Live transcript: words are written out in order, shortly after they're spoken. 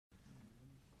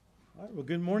All right, well,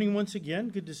 good morning once again.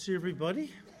 Good to see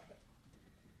everybody.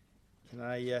 Can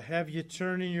I have you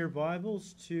turn in your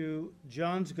Bibles to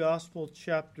John's Gospel,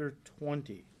 chapter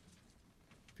 20.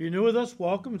 If you're new with us,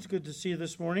 welcome. It's good to see you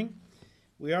this morning.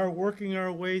 We are working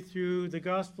our way through the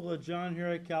Gospel of John here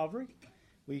at Calvary.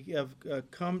 We have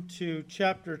come to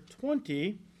chapter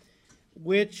 20,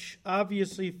 which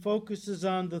obviously focuses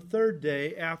on the third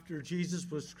day after Jesus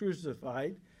was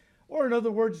crucified, or in other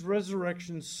words,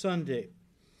 Resurrection Sunday.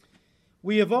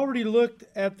 We have already looked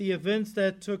at the events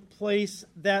that took place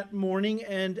that morning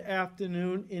and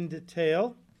afternoon in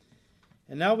detail.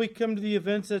 And now we come to the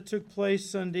events that took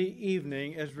place Sunday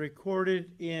evening as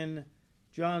recorded in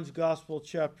John's Gospel,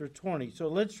 chapter 20. So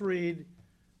let's read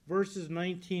verses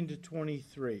 19 to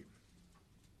 23.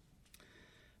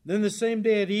 Then the same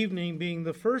day at evening, being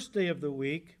the first day of the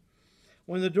week,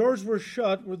 when the doors were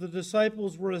shut where the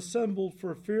disciples were assembled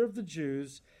for fear of the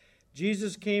Jews,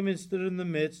 Jesus came and stood in the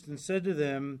midst and said to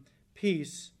them,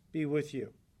 "Peace be with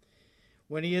you."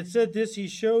 When he had said this, he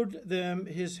showed them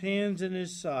his hands and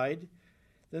his side.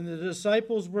 Then the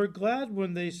disciples were glad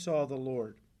when they saw the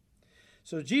Lord.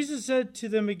 So Jesus said to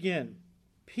them again,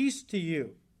 "Peace to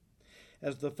you.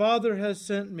 As the Father has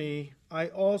sent me, I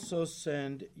also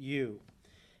send you."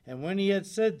 And when he had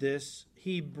said this,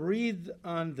 he breathed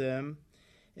on them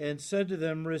and said to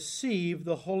them, "Receive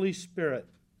the Holy Spirit.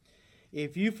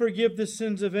 If you forgive the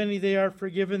sins of any, they are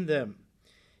forgiven them.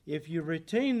 If you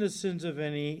retain the sins of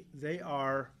any, they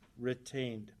are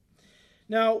retained."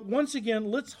 Now, once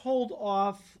again, let's hold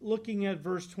off looking at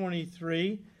verse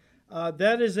 23.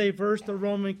 That is a verse the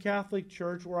Roman Catholic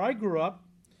Church, where I grew up,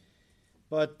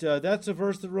 but that's a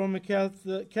verse the Roman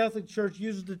Catholic Church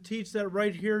uses to teach that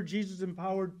right here Jesus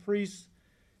empowered priests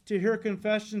to hear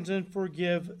confessions and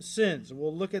forgive sins.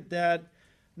 We'll look at that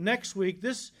next week.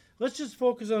 Let's just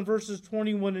focus on verses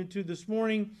 21 and 2 this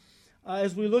morning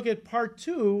as we look at part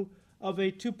 2 of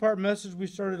a two-part message we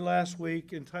started last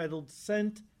week entitled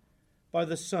Sent by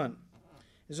the Son.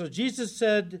 And so Jesus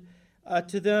said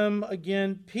to them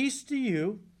again, "Peace to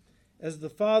you. As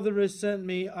the Father has sent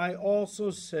me, I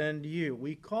also send you."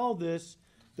 We call this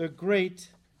the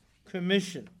Great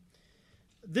Commission.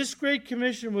 This Great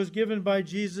Commission was given by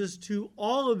Jesus to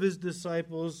all of his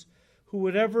disciples who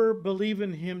would ever believe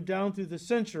in him down through the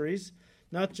centuries,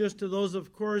 not just to those,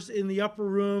 of course, in the upper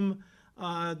room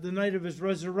the night of his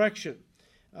resurrection.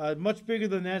 Much bigger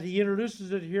than that. He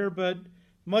introduces it here, but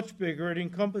much bigger. It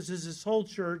encompasses his whole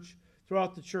church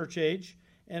throughout the church age,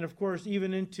 and of course,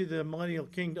 even into the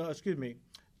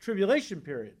tribulation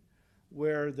period,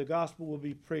 where the gospel will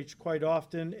be preached quite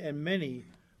often, and many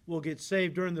will get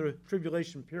saved during the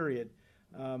tribulation period.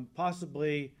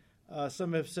 Possibly,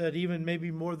 some have said even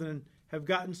maybe more than have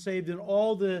gotten saved in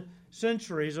all the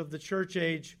centuries of the church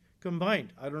age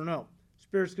combined. I don't know.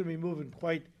 Spirit's going to be moving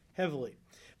quite heavily.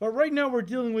 But right now we're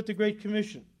dealing with the Great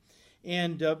Commission.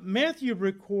 And Matthew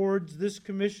records this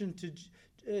commission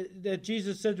that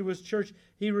Jesus said to his church.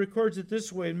 He records it this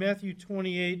way in Matthew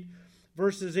 28,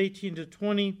 verses 18 to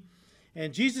 20.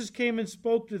 "And Jesus came and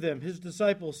spoke to them, his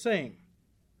disciples, saying,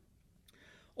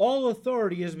 'All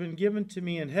authority has been given to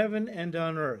me in heaven and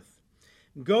on earth.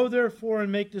 Go therefore and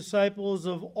make disciples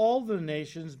of all the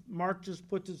nations.'" Mark just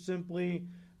puts it simply,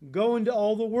 "Go into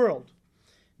all the world.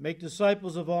 Make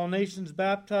disciples of all nations,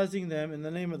 baptizing them in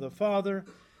the name of the Father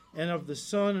and of the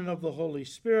Son and of the Holy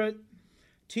Spirit,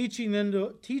 teaching them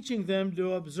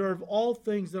to observe all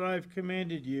things that I have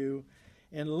commanded you.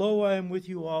 And lo, I am with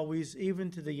you always, even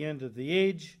to the end of the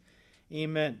age.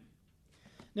 Amen."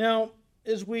 Now,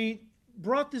 as we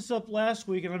brought this up last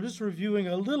week, and I'm just reviewing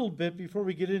a little bit before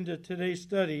we get into today's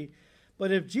study,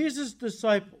 but if Jesus'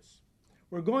 disciples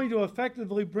were going to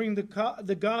effectively bring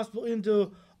the gospel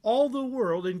into all the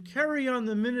world and carry on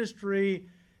the ministry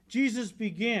Jesus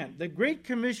began, the Great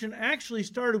Commission actually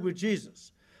started with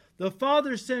Jesus. The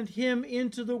Father sent him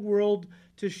into the world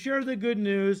to share the good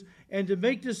news and to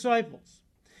make disciples.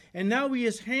 And now he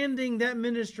is handing that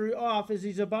ministry off as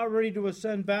he's about ready to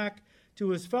ascend back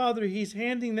to his Father. He's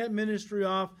handing that ministry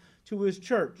off to his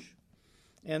church.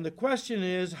 And the question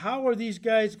is, how are these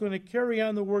guys going to carry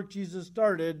on the work Jesus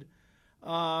started?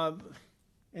 And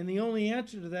the only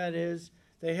answer to that is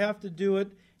they have to do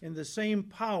it in the same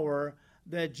power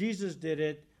that Jesus did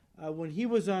it when he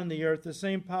was on the earth, the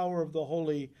same power of the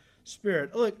Holy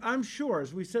Spirit. Look, I'm sure,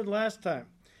 as we said last time,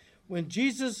 when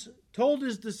Jesus told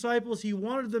his disciples he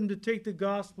wanted them to take the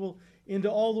gospel into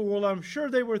all the world, I'm sure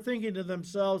they were thinking to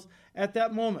themselves at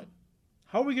that moment,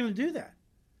 how are we going to do that?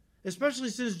 Especially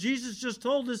since Jesus just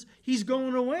told us he's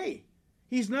going away.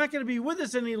 He's not going to be with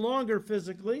us any longer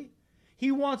physically.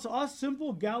 He wants us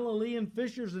simple Galilean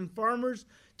fishers and farmers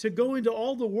to go into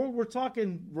all the world. We're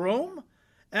talking Rome,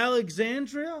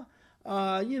 Alexandria,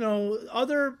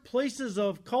 other places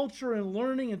of culture and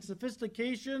learning and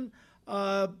sophistication,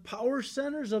 power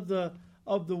centers of the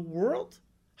world.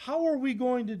 How are we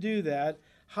going to do that?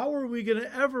 How are we going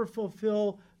to ever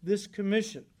fulfill this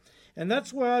commission? And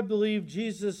that's why I believe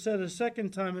Jesus said a second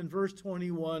time in verse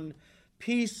 21,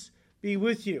 peace be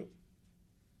with you.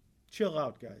 Chill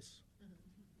out, guys.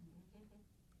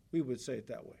 We would say it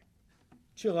that way.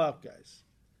 Chill out, guys.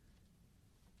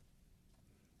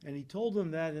 And he told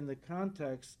them that in the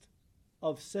context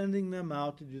of sending them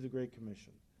out to do the Great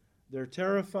Commission. They're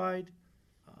terrified.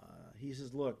 He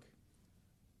says, look,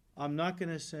 I'm not going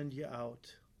to send you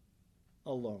out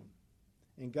alone.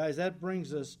 And guys, that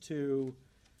brings us to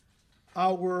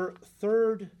our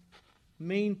third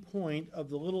main point of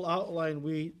the little outline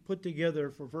we put together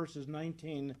for verses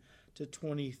 19 to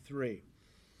 23.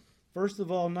 First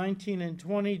of all, 19 and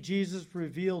 20, Jesus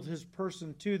revealed his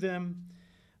person to them.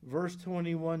 Verse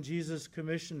 21, Jesus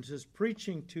commissioned his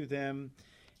preaching to them.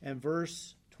 And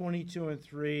verse 22 and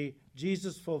 3,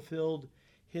 Jesus fulfilled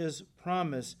his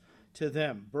promise to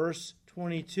them. Verse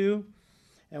 22,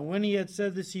 and when he had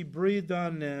said this, he breathed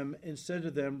on them and said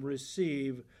to them,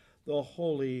 receive the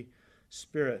Holy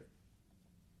Spirit.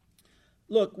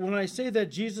 Look, when I say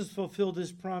that Jesus fulfilled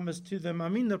his promise to them, I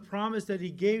mean the promise that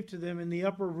he gave to them in the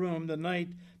upper room the night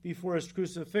before his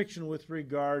crucifixion with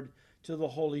regard to the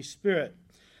Holy Spirit.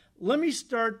 Let me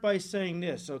start by saying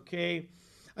this, okay?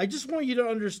 I just want you to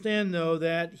understand, though,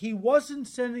 that he wasn't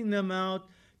sending them out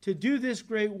to do this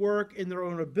great work in their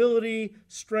own ability,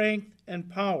 strength, and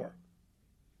power.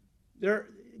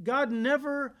 God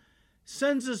never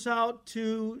sends us out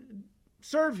to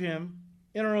serve him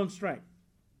in our own strength.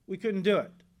 We couldn't do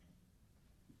it.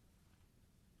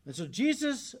 And so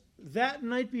Jesus, that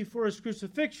night before his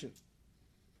crucifixion,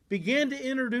 began to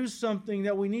introduce something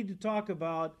that we need to talk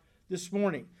about this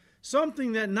morning.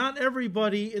 Something that not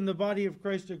everybody in the body of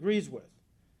Christ agrees with.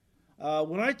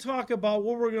 When I talk about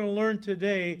what we're going to learn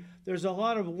today, there's a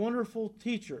lot of wonderful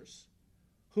teachers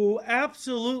who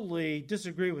absolutely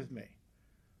disagree with me.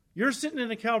 You're sitting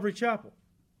in a Calvary Chapel.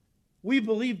 We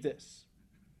believe this.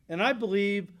 And I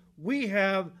believe we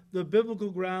have the biblical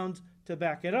grounds to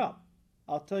back it up.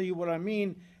 I'll tell you what I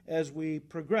mean as we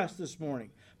progress this morning.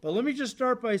 But let me just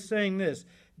start by saying this.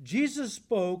 Jesus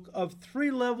spoke of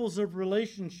 3 levels of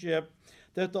relationship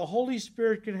that the Holy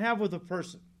Spirit can have with a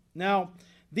person. Now,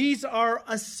 these are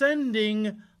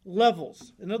ascending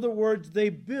levels. In other words, they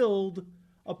build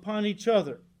upon each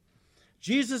other.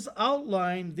 Jesus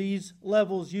outlined these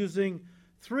levels using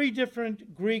 3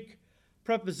 different Greek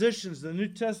prepositions. The New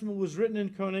Testament was written in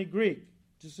Koine Greek,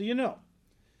 just so you know.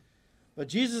 But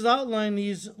Jesus outlined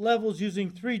these levels using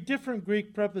 3 different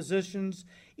Greek prepositions,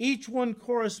 each one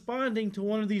corresponding to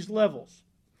one of these levels.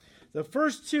 The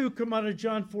first 2 come out of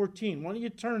John 14. Why don't you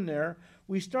turn there?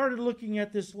 We started looking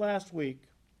at this last week.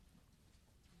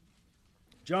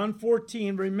 John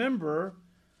 14, remember,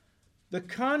 the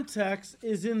context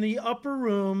is in the upper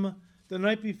room the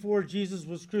night before Jesus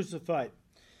was crucified.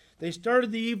 They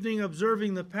started the evening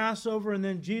observing the Passover, and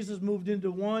then Jesus moved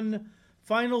into one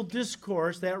final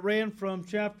discourse that ran from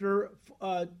chapter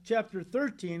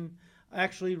 13,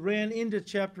 actually ran into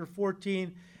chapter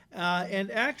 14,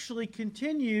 and actually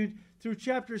continued through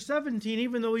chapter 17.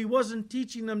 Even though he wasn't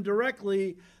teaching them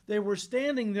directly, they were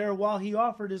standing there while he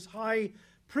offered his high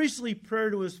priestly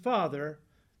prayer to his Father.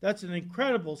 That's an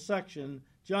incredible section,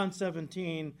 John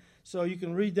 17, so you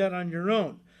can read that on your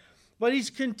own. But he's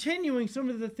continuing some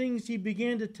of the things he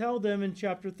began to tell them in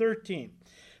chapter 13.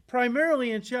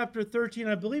 Primarily in chapter 13,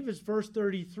 I believe it's verse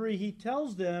 33, he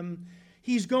tells them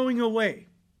he's going away.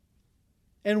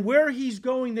 And where he's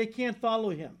going, they can't follow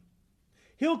him.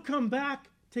 He'll come back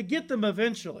to get them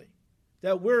eventually.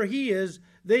 That where he is,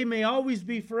 they may always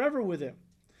be forever with him.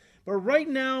 But right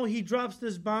now, he drops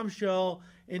this bombshell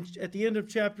at the end of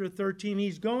chapter 13.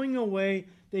 He's going away.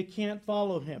 They can't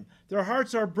follow him. Their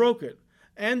hearts are broken.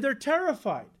 And they're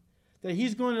terrified that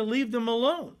he's going to leave them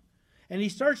alone. And he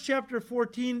starts chapter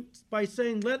 14 by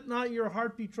saying, let not your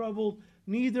heart be troubled,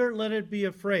 neither let it be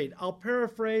afraid. I'll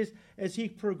paraphrase as he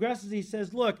progresses. He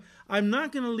says, look, I'm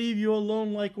not going to leave you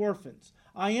alone like orphans.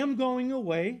 I am going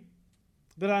away,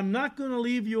 but I'm not going to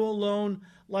leave you alone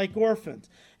like orphans.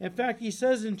 In fact, he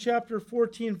says in chapter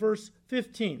 14, verse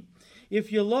 15, if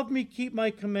you love me, keep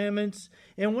my commandments.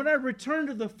 And when I return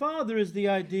to the Father is the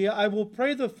idea, I will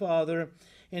pray the Father,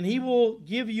 and he will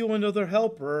give you another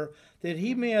helper, that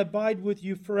he may abide with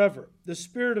you forever, the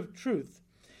Spirit of truth,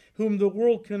 whom the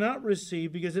world cannot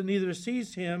receive, because it neither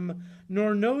sees him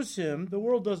nor knows him. The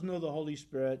world doesn't know the Holy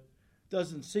Spirit.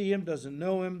 doesn't see him, doesn't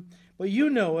know him, but you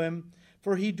know him,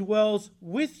 for he dwells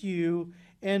with you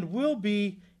and will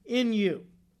be in you.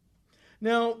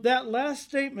 Now, that last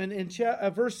statement in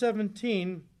verse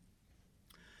 17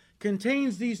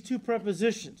 contains these two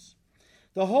prepositions.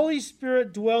 The Holy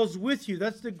Spirit dwells with you.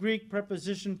 That's the Greek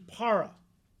preposition para.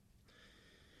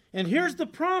 And here's the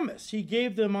promise he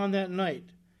gave them on that night.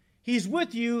 He's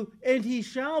with you, and he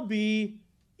shall be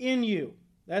in you.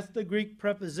 That's the Greek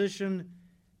preposition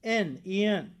en.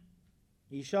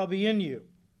 He shall be in you.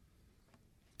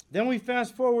 Then we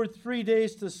fast forward 3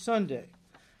 days to Sunday,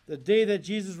 the day that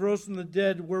Jesus rose from the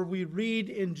dead, where we read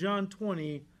in John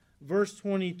 20, verse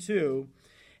 22,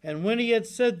 and when he had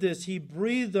said this, he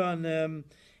breathed on them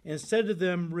and said to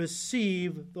them,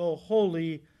 receive the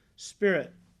Holy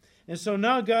Spirit. And so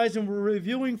now, guys, and we're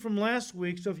reviewing from last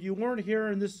week, so if you weren't here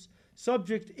and this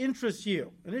subject interests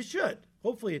you, and it should,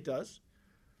 hopefully it does,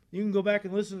 you can go back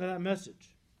and listen to that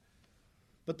message.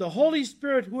 But the Holy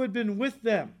Spirit who had been with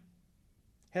them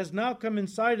has now come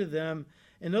inside of them.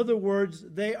 In other words,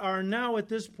 they are now at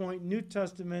this point New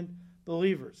Testament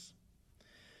believers.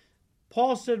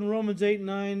 Paul said in Romans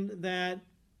 8:9 that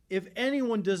if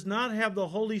anyone does not have the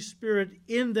Holy Spirit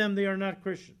in them, they are not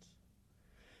Christians.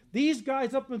 These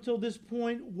guys up until this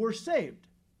point were saved.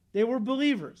 They were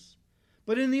believers.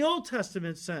 But in the Old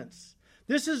Testament sense,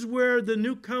 this is where the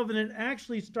new covenant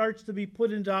actually starts to be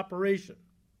put into operation.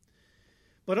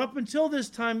 But up until this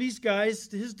time, these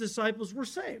guys, his disciples, were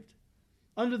saved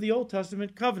under the Old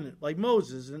Testament covenant, like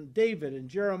Moses and David and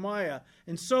Jeremiah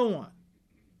and so on.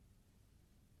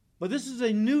 But this is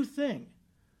a new thing.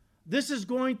 This is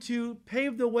going to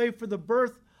pave the way for the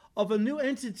birth of a new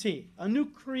entity, a new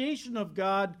creation of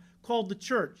God called the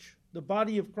church, the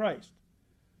body of Christ.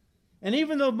 And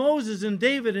even though Moses and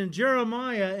David and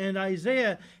Jeremiah and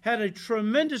Isaiah had a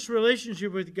tremendous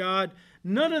relationship with God,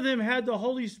 none of them had the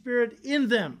Holy Spirit in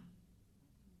them.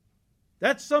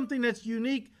 That's something that's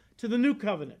unique to the new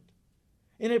covenant.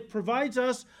 And it provides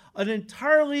us an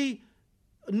entirely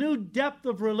new depth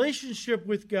of relationship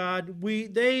with God.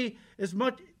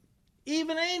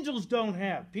 Even angels don't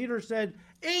have. Peter said,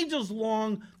 angels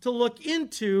long to look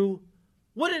into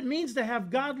what it means to have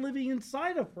God living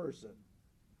inside a person.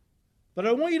 But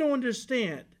I want you to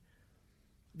understand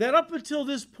that up until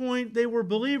this point, they were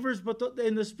believers,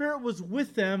 and the Spirit was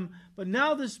with them, but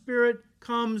now the Spirit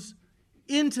comes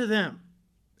into them,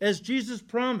 as Jesus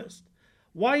promised.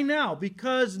 Why now?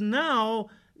 Because now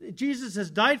Jesus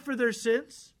has died for their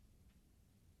sins.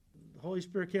 The Holy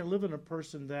Spirit can't live in a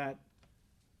person that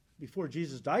before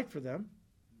Jesus died for them.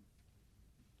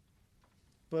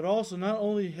 But also, not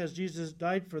only has Jesus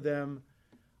died for them,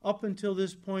 up until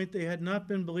this point, they had not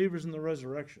been believers in the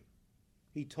resurrection.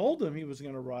 He told them he was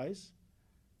going to rise,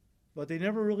 but they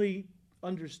never really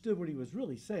understood what he was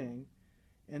really saying,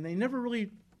 and they never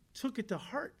really took it to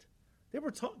heart. They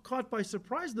were caught by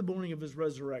surprise the morning of his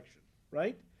resurrection,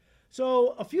 right? So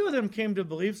a few of them came to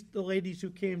believe. The ladies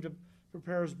who came to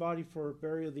prepare his body for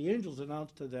burial, the angels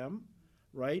announced to them,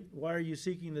 right? Why are you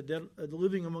seeking the dead, the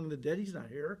living among the dead? He's not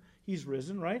here. He's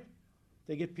risen, right?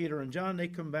 They get Peter and John. They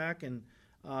come back, and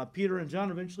Peter and John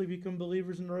eventually become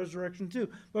believers in the resurrection too.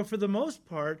 But for the most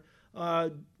part,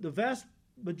 the vast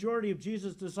majority of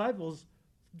Jesus' disciples,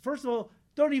 first of all,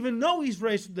 don't even know he's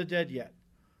raised from the dead yet.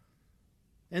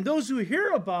 And those who hear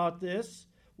about this,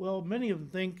 well, many of them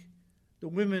think the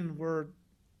women were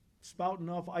spouting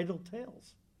off idle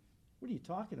tales. What are you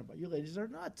talking about? You ladies are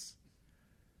nuts.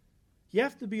 You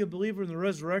have to be a believer in the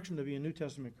resurrection to be a New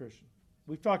Testament Christian.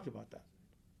 We've talked about that.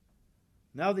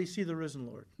 Now they see the risen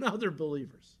Lord. Now they're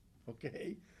believers,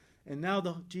 okay? And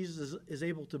now Jesus is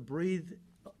able to breathe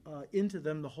into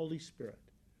them the Holy Spirit.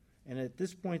 And at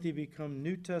this point, they become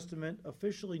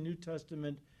officially New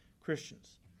Testament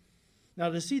Christians. Now,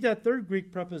 to see that third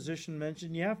Greek preposition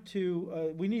mentioned,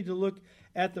 we need to look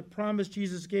at the promise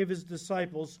Jesus gave his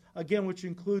disciples, again, which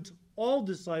includes all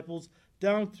disciples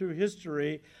down through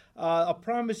history, a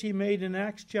promise he made in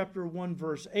Acts chapter 1,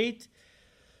 verse 8,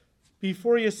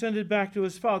 before he ascended back to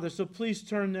his Father. So please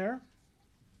turn there.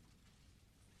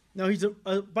 Now, he's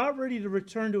about ready to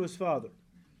return to his Father.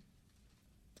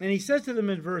 And he says to them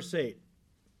in verse 8,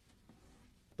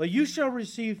 "But you shall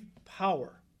receive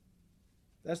power."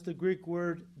 That's the Greek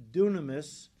word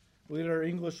dunamis. We get our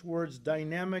English words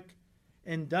dynamic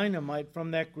and dynamite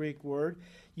from that Greek word.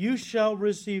 You shall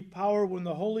receive power when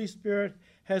the Holy Spirit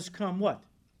has come, what?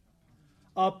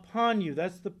 Upon you.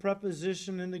 That's the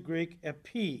preposition in the Greek,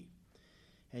 epi.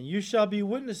 "And you shall be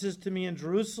witnesses to me in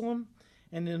Jerusalem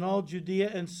and in all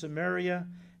Judea and Samaria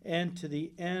and to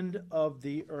the end of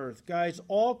the earth." Guys,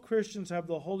 all Christians have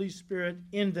the Holy Spirit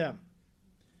in them.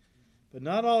 But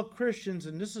not all Christians,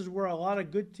 and this is where a lot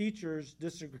of good teachers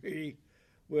disagree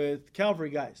with Calvary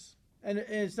guys. And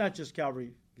it's not just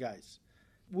Calvary guys.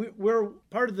 We're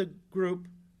part of the group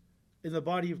in the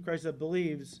body of Christ that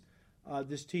believes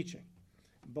this teaching.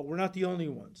 But we're not the only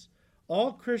ones.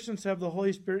 All Christians have the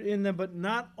Holy Spirit in them, but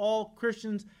not all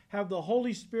Christians have the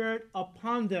Holy Spirit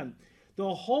upon them.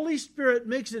 The Holy Spirit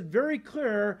makes it very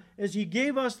clear as he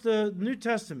gave us the New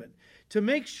Testament to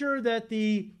make sure that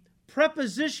the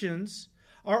prepositions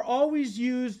are always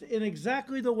used in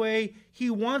exactly the way he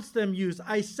wants them used.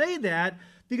 I say that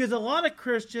because a lot of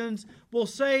Christians will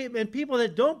say, and people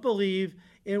that don't believe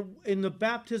in the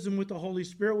baptism with the Holy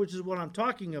Spirit, which is what I'm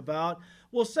talking about,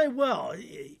 will say, well,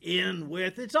 in,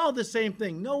 with, it's all the same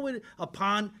thing. No,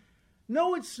 upon.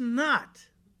 No, it's not.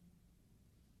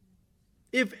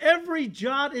 If every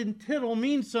jot and tittle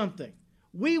means something,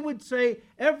 we would say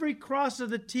every cross of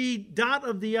the T, dot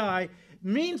of the I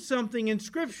means something in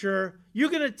Scripture. You're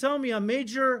going to tell me a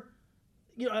major,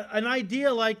 an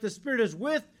idea like the Spirit is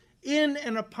with, in,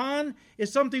 and upon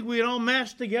is something we all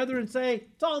mash together and say,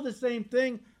 it's all the same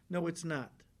thing. No, it's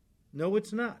not. No,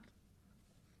 it's not.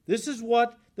 This is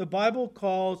what the Bible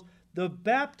calls the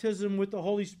baptism with the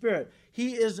Holy Spirit.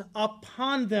 He is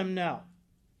upon them now.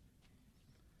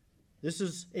 This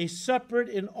is a separate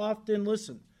and often,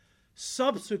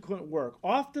 subsequent work.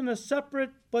 Often a separate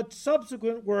but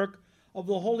subsequent work of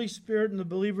the Holy Spirit in the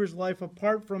believer's life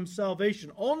apart from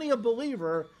salvation. Only a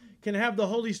believer can have the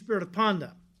Holy Spirit upon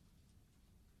them.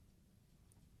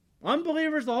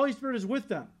 Unbelievers, the Holy Spirit is with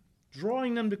them,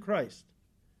 drawing them to Christ.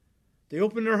 They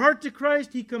open their heart to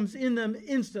Christ, he comes in them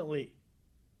instantly.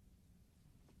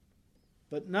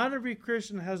 But not every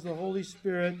Christian has the Holy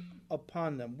Spirit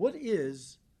upon them. What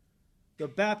is the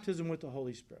baptism with the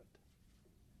Holy Spirit?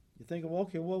 You think,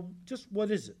 just what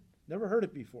is it? Never heard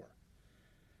it before.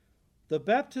 The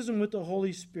baptism with the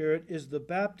Holy Spirit is the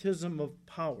baptism of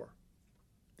power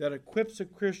that equips a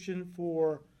Christian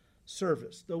for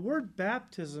service. The word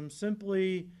baptism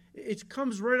simply, it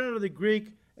comes right out of the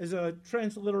Greek as a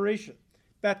transliteration.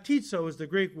 Baptizo is the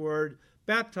Greek word.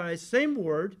 Baptize, same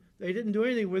word. They didn't do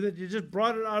anything with it. They just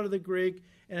brought it out of the Greek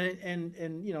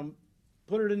and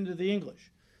put it into the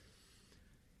English.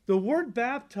 The word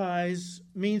baptize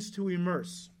means to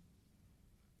immerse.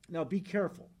 Now be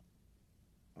careful.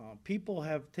 People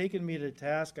have taken me to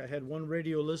task. I had one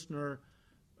radio listener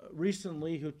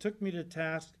recently who took me to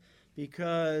task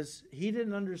because he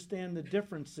didn't understand the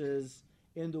differences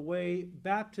in the way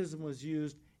baptism was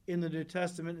used in the New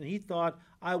Testament, and he thought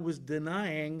I was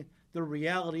denying the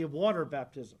reality of water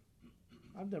baptism.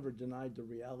 I've never denied the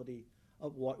reality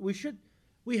of water.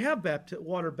 We have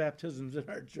water baptisms in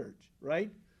our church, right?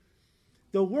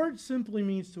 The word simply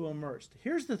means to immerse.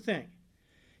 Here's the thing.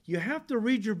 You have to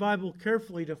read your Bible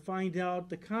carefully to find out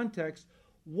the context.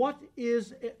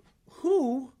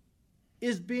 Who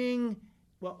is being,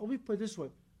 let me put it this way.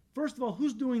 First of all,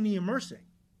 who's doing the immersing?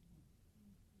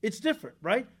 It's different,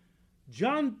 right?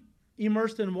 John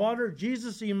immersed in water,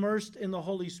 Jesus immersed in the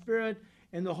Holy Spirit,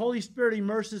 and the Holy Spirit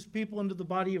immerses people into the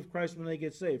body of Christ when they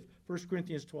get saved. 1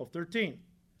 Corinthians 12:13.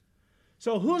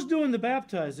 So who's doing the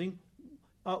baptizing?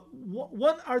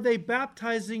 What are they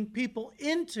baptizing people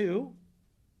into?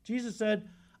 Jesus said,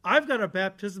 I've got a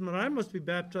baptism that I must be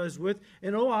baptized with,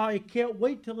 and I can't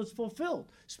wait till it's fulfilled.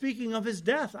 Speaking of his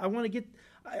death,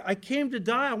 I came to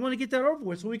die, I want to get that over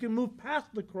with so we can move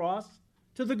past the cross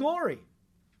to the glory.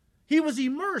 He was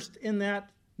immersed in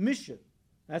that mission.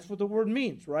 That's what the word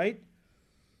means, right?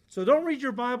 So don't read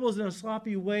your Bibles in a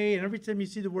sloppy way, and every time you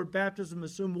see the word baptism,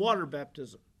 assume water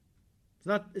baptism.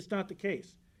 It's not the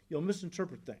case. You'll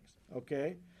misinterpret things,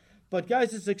 okay? But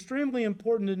guys, it's extremely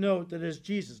important to note that as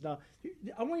Jesus, now,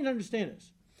 I want you to understand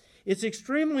this. It's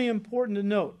extremely important to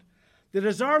note that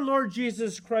as our Lord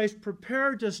Jesus Christ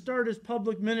prepared to start his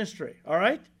public ministry, all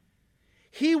right?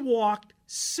 He walked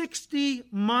 60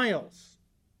 miles.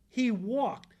 He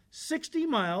walked 60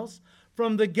 miles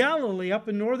from the Galilee up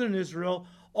in northern Israel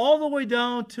all the way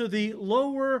down to the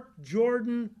lower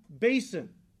Jordan basin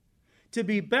to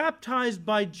be baptized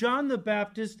by John the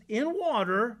Baptist in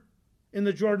water in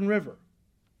the Jordan River.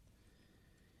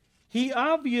 He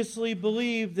obviously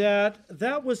believed that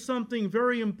that was something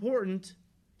very important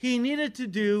he needed to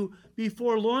do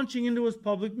before launching into his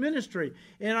public ministry.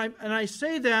 And I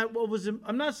say that,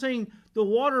 I'm not saying the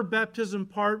water baptism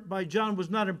part by John was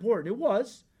not important. It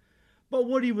was. But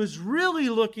what he was really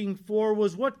looking for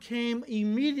was what came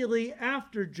immediately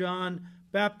after John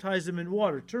baptized him in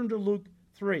water. Turn to Luke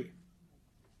 3.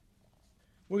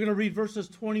 We're going to read verses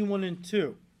 21 and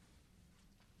 2.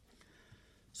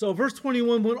 So verse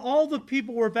 21, when all the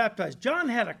people were baptized, John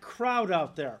had a crowd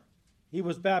out there. He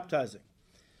was baptizing.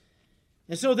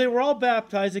 And so they were all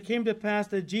baptized. It came to pass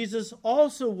that Jesus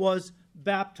also was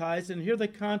baptized, and here the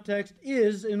context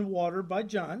is in water by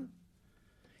John.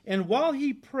 And while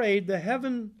he prayed, the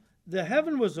heaven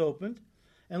was opened,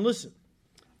 and listen,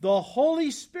 the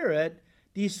Holy Spirit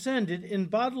descended in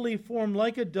bodily form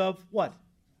like a dove, what?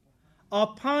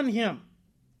 Upon him.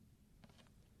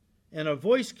 And a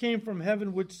voice came from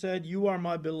heaven which said, "You are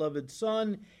my beloved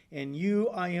Son, and you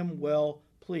I am well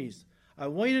pleased." I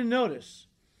want you to notice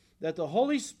that the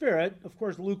Holy Spirit, of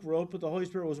course Luke wrote, but the Holy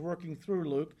Spirit was working through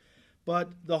Luke,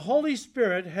 but the Holy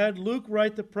Spirit had Luke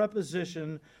write the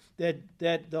preposition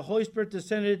that the Holy Spirit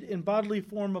descended in bodily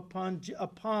form upon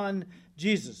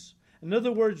Jesus. In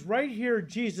other words, right here,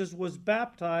 Jesus was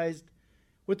baptized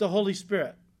with the Holy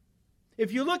Spirit.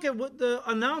 If you look at what the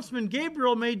announcement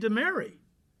Gabriel made to Mary,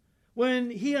 when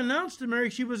he announced to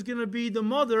Mary she was going to be the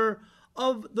mother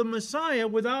of the Messiah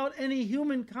without any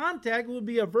human contact, it would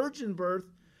be a virgin birth,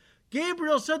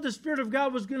 Gabriel said the Spirit of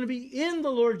God was going to be in the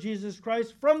Lord Jesus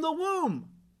Christ from the womb.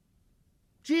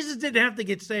 Jesus didn't have to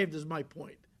get saved, is my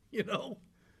point, you know.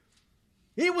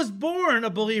 He was born a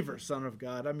believer, Son of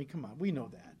God. I mean, come on, we know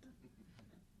that.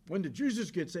 When did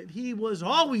Jesus get saved? He was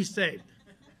always saved.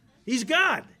 He's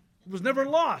God. He was never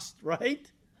lost, right?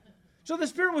 So the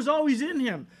Spirit was always in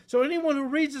him. So anyone who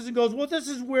reads this and goes, well, this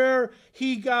is where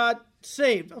he got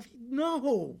saved.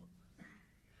 No.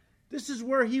 This is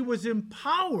where he was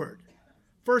empowered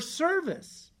for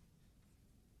service.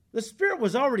 The Spirit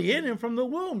was already in him from the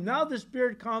womb. Now the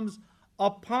Spirit comes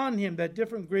upon him, that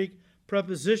different Greek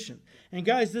preposition. And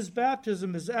guys, this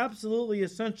baptism is absolutely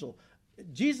essential.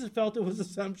 Jesus felt it was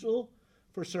essential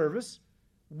for service.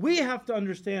 We have to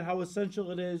understand how essential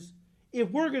it is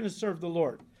if we're going to serve the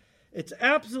Lord. It's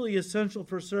absolutely essential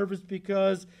for service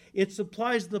because it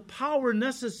supplies the power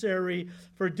necessary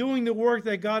for doing the work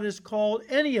that God has called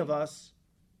any of us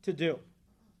to do.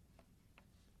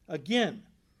 Again,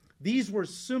 these were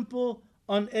simple,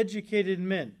 uneducated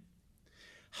men.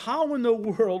 How in the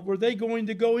world were they going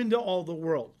to go into all the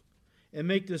world and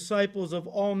make disciples of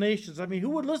all nations? I mean,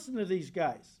 who would listen to these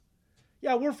guys?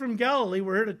 Yeah, we're from Galilee.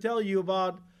 We're here to tell you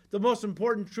about the most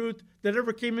important truth that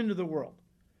ever came into the world.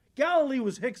 Galilee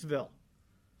was Hicksville.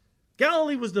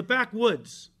 Galilee was the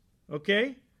backwoods,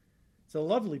 okay? It's a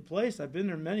lovely place. I've been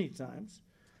there many times.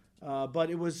 But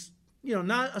it was,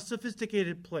 not a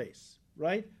sophisticated place,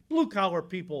 right? Blue-collar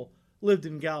people lived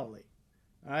in Galilee,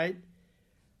 all right?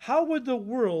 How would the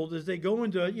world, as they go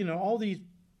into, all these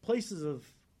places of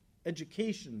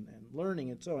education and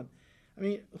learning and so on, I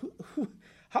mean, who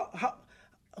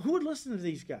would listen to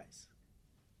these guys?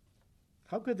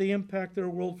 How could they impact their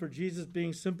world for Jesus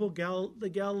being simple the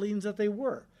Galileans that they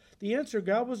were? The answer,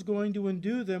 God was going to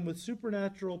endue them with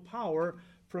supernatural power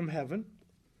from heaven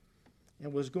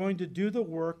and was going to do the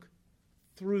work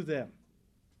through them,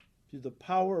 through the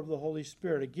power of the Holy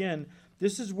Spirit. Again,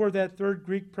 this is where that third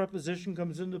Greek preposition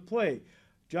comes into play.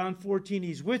 John 14,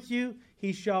 he's with you,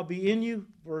 he shall be in you.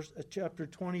 Chapter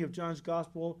 20 of John's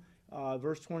Gospel,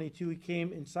 verse 22, he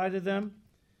came inside of them.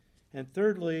 And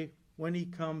thirdly, when he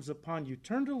comes upon you.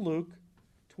 Turn to Luke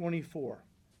 24.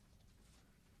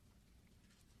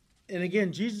 And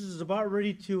again, Jesus is about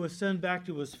ready to ascend back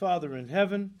to his Father in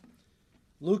heaven.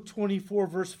 Luke 24,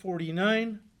 verse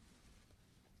 49.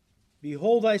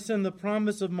 Behold, I send the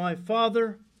promise of my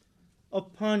Father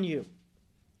upon you.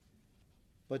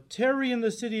 But tarry in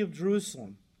the city of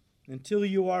Jerusalem until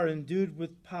you are endued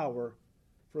with power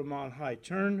from on high.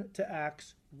 Turn to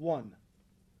Acts 1.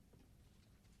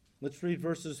 Let's read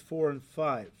verses 4 and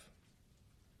 5.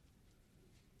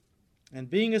 And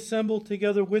being assembled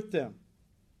together with them,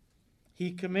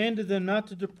 he commanded them not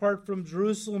to depart from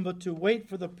Jerusalem, but to wait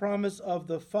for the promise of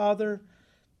the Father,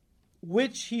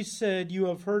 which he said, you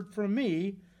have heard from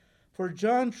me. For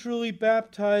John truly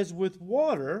baptized with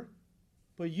water,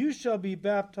 but you shall be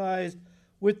baptized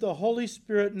with the Holy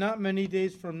Spirit not many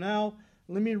days from now.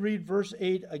 Let me read verse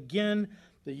 8 again.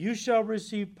 That you shall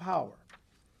receive power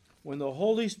when the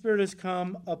Holy Spirit has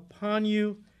come upon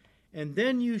you, and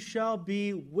then you shall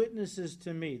be witnesses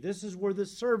to me. This is where the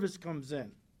service comes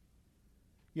in.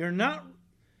 You're not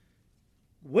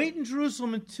wait in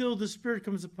Jerusalem until the Spirit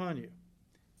comes upon you.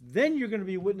 Then you're going to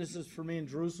be witnesses for me in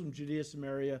Jerusalem, Judea,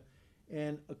 Samaria,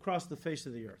 and across the face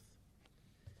of the earth.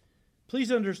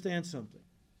 Please understand something.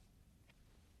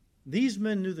 These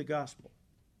men knew the gospel.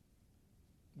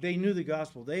 They knew the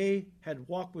gospel. They had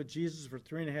walked with Jesus for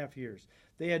 3.5 years.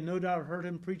 They had no doubt heard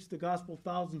him preach the gospel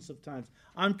thousands of times.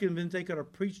 I'm convinced they could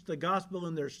have preached the gospel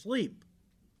in their sleep.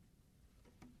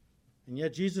 And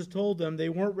yet Jesus told them they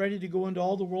weren't ready to go into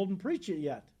all the world and preach it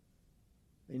yet.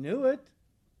 They knew it.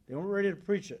 They weren't ready to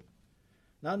preach it.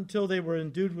 Not until they were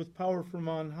endued with power from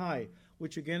on high.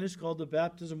 which again is called the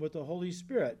baptism with the Holy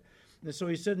Spirit. And so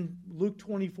he said in Luke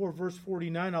 24, verse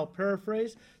 49, I'll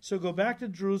paraphrase, so go back to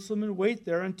Jerusalem and wait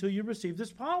there until you receive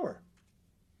this power.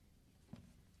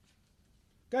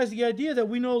 Guys, the idea that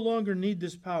we no longer need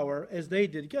this power as they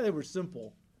did, yeah, they were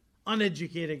simple,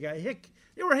 uneducated guys.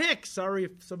 They were hicks. Sorry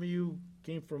if some of you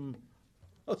came from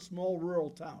a small rural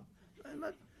town. I'm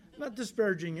not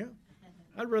disparaging you.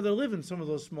 I'd rather live in some of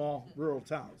those small rural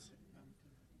towns.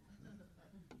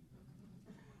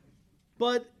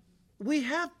 But we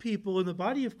have people in the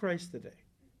body of Christ today,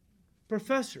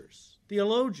 professors,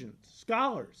 theologians,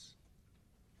 scholars,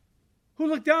 who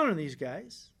look down on these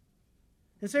guys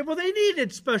and say, well, they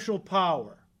needed special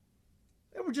power.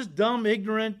 They were just dumb,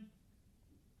 ignorant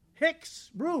hicks,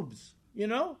 rubes, you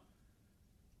know?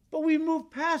 But we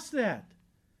moved past that.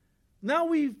 Now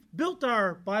we've built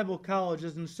our Bible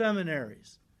colleges and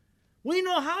seminaries. We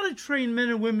know how to train men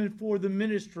and women for the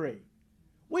ministry.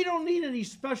 We don't need any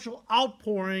special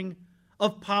outpouring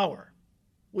of power.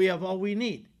 We have all we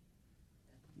need.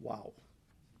 Wow.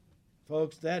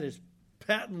 Folks, that is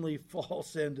patently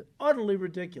false and utterly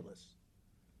ridiculous.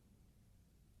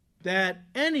 That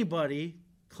anybody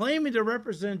claiming to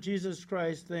represent Jesus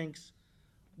Christ thinks,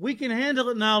 we can handle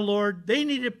it now, Lord. They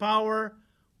needed power.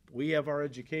 We have our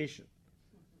education.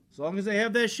 As long as they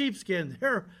have that sheepskin,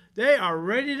 they are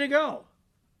ready to go.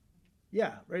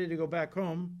 Yeah, ready to go back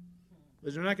home.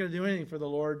 Because they're not going to do anything for the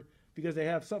Lord because they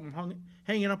have something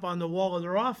hanging up on the wall of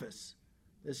their office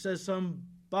that says some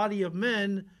body of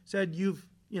men said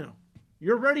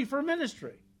you're ready for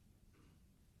ministry.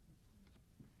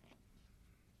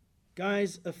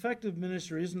 Guys, effective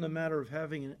ministry isn't a matter of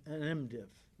having an MDiv,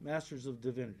 Masters of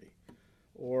Divinity,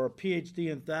 or a PhD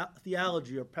in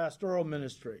theology or pastoral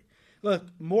ministry. Look,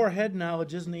 more head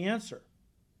knowledge isn't the answer.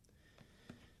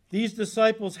 These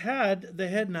disciples had the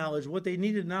head knowledge. What they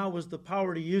needed now was the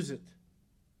power to use it.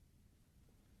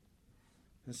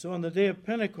 And so on the day of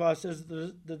Pentecost, as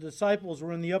the disciples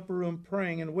were in the upper room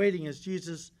praying and waiting as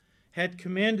Jesus had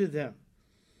commanded them,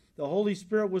 the Holy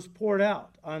Spirit was poured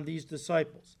out on these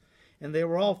disciples. And they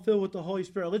were all filled with the Holy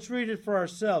Spirit. Let's read it for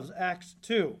ourselves, Acts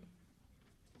 2.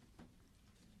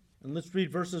 And let's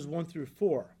read verses 1 through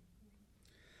 4.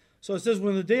 So it says,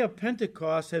 when the day of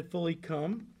Pentecost had fully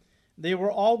come, they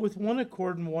were all with one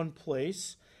accord in one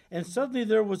place, and suddenly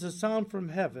there was a sound from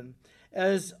heaven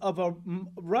as of a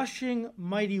rushing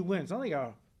mighty wind. Sounded like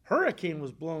a hurricane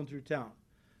was blowing through town.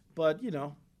 But,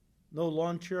 no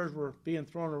lawn chairs were being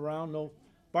thrown around, no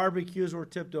barbecues were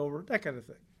tipped over, that kind of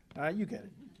thing. All right, you get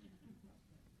it.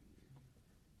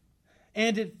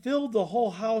 And it filled the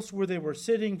whole house where they were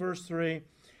sitting, verse 3.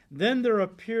 Then there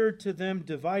appeared to them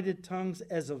divided tongues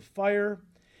as of fire,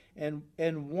 and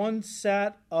one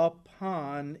sat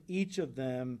upon each of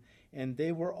them, and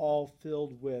they were all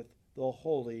filled with the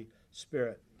Holy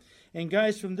Spirit. And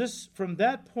guys, from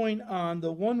that point on,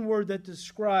 the one word that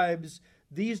describes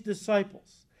these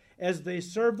disciples as they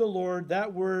serve the Lord,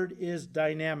 that word is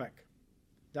dynamic.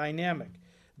 Dynamic.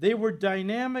 They were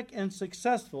dynamic and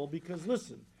successful because,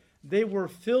 listen, they were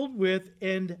filled with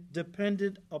and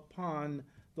dependent upon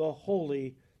the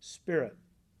Holy Spirit.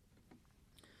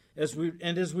 As we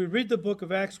read the book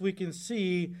of Acts, we can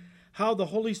see how the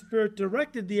Holy Spirit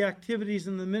directed the activities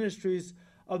and the ministries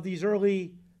of these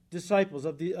early disciples,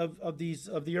 of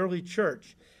the early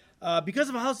church, because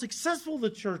of how successful the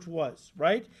church was,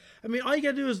 right? I mean, all you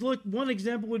got to do is look. One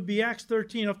example would be Acts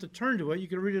 13. You have to turn to it. You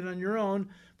can read it on your own,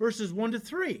 verses 1 to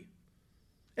 3.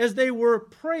 As they were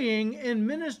praying and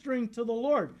ministering to the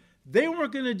Lord. They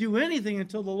weren't going to do anything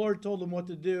until the Lord told them what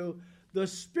to do. The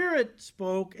Spirit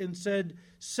spoke and said,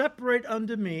 separate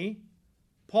unto me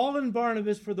Paul and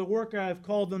Barnabas for the work I have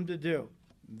called them to do.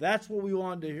 That's what we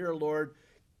wanted to hear, Lord.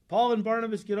 Paul and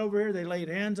Barnabas get over here. They laid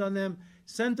hands on them,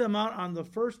 sent them out on the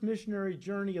first missionary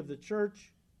journey of the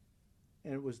church,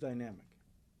 and it was dynamic.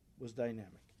 It was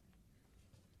dynamic.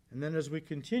 And then as we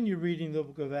continue reading the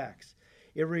book of Acts,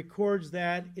 it records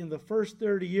that in the first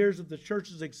 30 years of the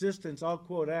church's existence, I'll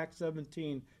quote Acts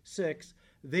 17:6,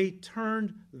 they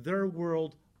turned their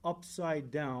world upside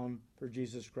down for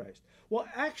Jesus Christ. Well,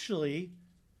 actually,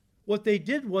 what they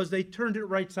did was they turned it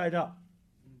right side up.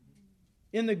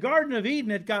 In the Garden of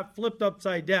Eden, it got flipped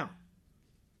upside down.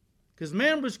 Because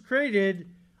man was created,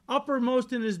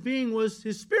 uppermost in his being was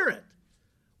his spirit,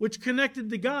 which connected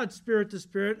to God, spirit to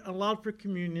spirit, allowed for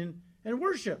communion and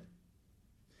worship.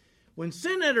 When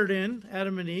sin entered in,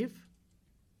 Adam and Eve,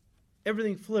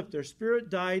 everything flipped. Their spirit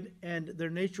died and their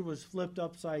nature was flipped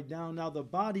upside down. Now the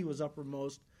body was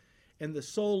uppermost and the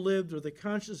soul lived, or the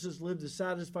consciousness lived, to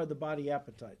satisfy the body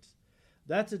appetites.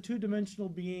 That's a two-dimensional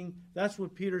being. That's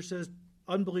what Peter says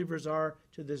unbelievers are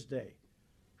to this day.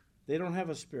 They don't have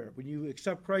a spirit. When you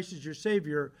accept Christ as your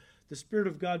Savior, the Spirit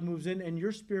of God moves in and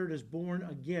your spirit is born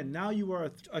again. Now you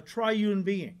are a triune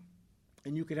being,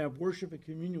 and you can have worship and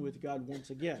communion with God once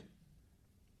again.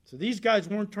 So these guys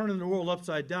weren't turning the world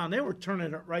upside down. They were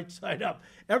turning it right side up.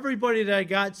 Everybody that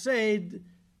got saved,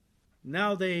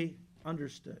 now they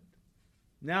understood.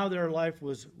 Now their life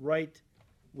was right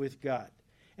with God.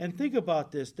 And think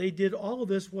about this. They did all of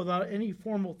this without any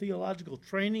formal theological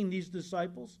training, these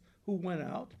disciples who went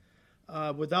out,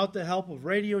 without the help of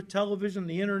radio, television,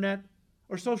 the internet,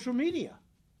 or social media.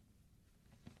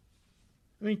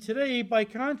 I mean, today, by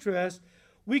contrast,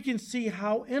 we can see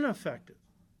how ineffective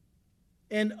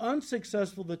and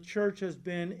unsuccessful the church has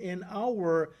been in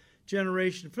our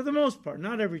generation, for the most part.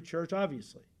 Not every church,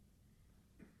 obviously.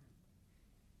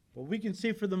 But we can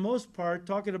see for the most part,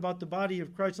 talking about the body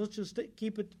of Christ, let's just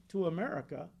keep it to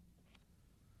America,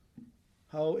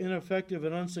 how ineffective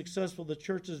and unsuccessful the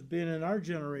church has been in our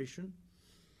generation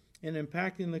in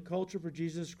impacting the culture for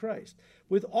Jesus Christ.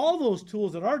 With all those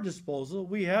tools at our disposal,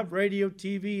 we have radio,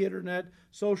 TV, internet,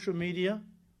 social media.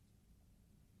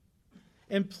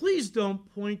 And please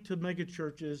don't point to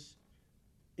megachurches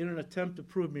in an attempt to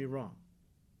prove me wrong.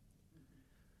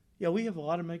 Yeah, we have a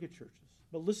lot of megachurches,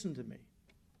 but listen to me.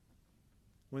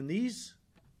 When these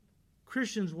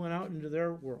Christians went out into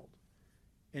their world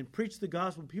and preached the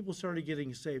gospel, people started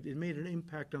getting saved. It made an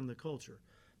impact on the culture.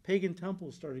 Pagan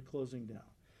temples started closing down.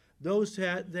 Those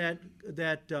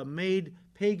that made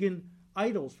pagan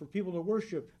idols for people to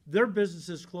worship, their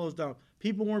businesses closed down.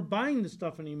 People weren't buying the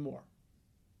stuff anymore.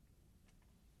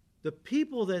 The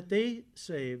people that they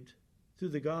saved through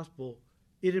the gospel,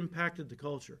 it impacted the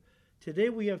culture. Today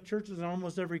we have churches in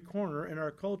almost every corner, and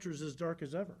our culture is as dark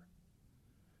as ever.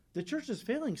 The church is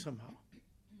failing somehow.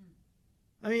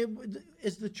 I mean,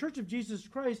 it's the Church of Jesus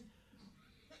Christ.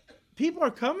 People are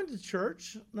coming to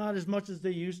church, not as much as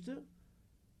they used to.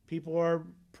 People are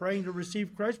praying to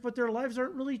receive Christ, but their lives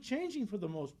aren't really changing for the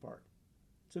most part.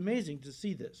 It's amazing to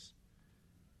see this.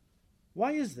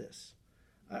 Why is this?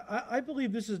 I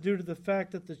believe this is due to the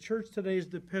fact that the church today is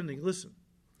depending, listen,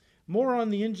 more on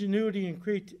the ingenuity and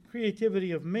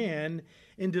creativity of man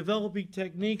in developing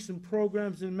techniques and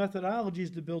programs and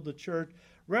methodologies to build the church,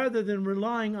 rather than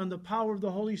relying on the power of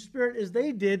the Holy Spirit as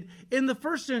they did in the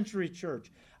first century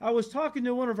church. I was talking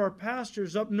to one of our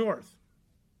pastors up north,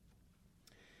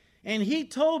 and he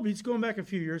told me, it's going back a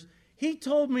few years, he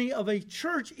told me of a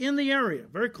church in the area,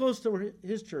 very close to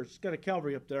his church. It's got a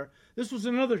Calvary up there. This was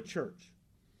another church.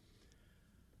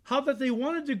 How that they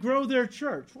wanted to grow their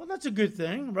church. Well, that's a good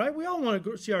thing, right? We all want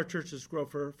to see our churches grow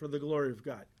for the glory of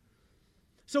God.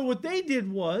 So what they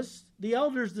did was, the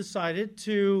elders decided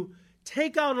to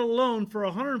take out a loan for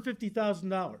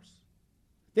 $150,000.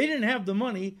 They didn't have the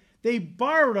money. They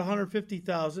borrowed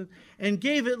 $150,000 and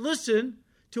gave it, listen,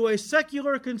 to a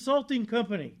secular consulting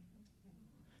company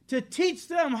to teach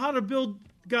them how to build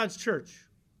God's church.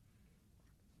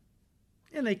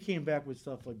 And they came back with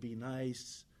stuff like be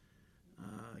nice,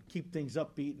 keep things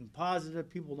upbeat and positive.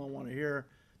 People don't want to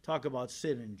talk about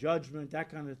sin and judgment, that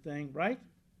kind of thing, right?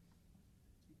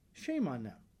 Shame on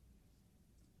them.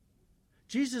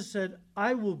 Jesus said,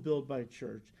 I will build my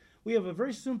church. We have a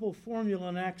very simple formula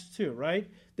in Acts 2, right?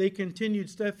 They continued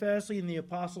steadfastly in the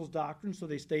apostles' doctrine, so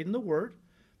they stayed in the Word,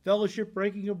 fellowship,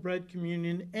 breaking of bread,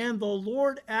 communion, and the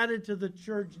Lord added to the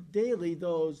church daily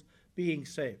those being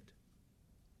saved.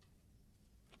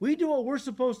 We do what we're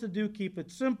supposed to do, keep it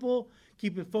simple,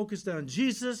 keep it focused on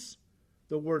Jesus,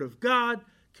 the Word of God,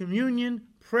 communion,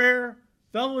 prayer,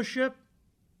 fellowship.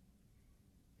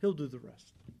 He'll do the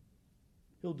rest.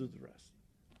 He'll do the rest.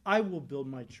 I will build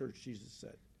my church, Jesus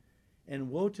said. And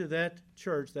woe to that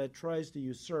church that tries to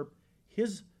usurp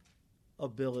his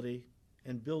ability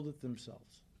and build it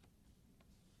themselves.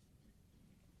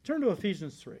 Turn to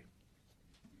Ephesians 3.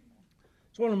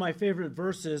 It's one of my favorite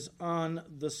verses on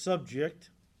the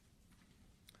subject.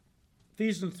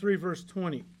 Ephesians 3, verse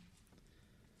 20.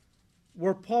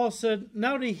 Where Paul said,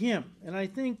 now to him. And I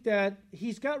think that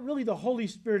he's got really the Holy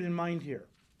Spirit in mind here.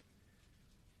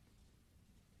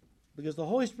 Because the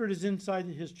Holy Spirit is inside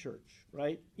his church,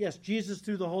 right? Yes, Jesus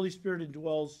through the Holy Spirit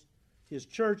indwells his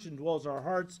church, indwells our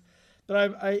hearts.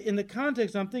 But in the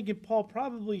context, I'm thinking Paul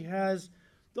probably has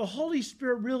the Holy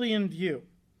Spirit really in view.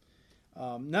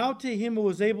 Now to him who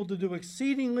was able to do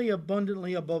exceedingly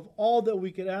abundantly above all that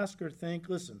we could ask or think,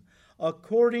 listen,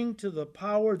 according to the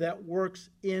power that works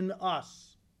in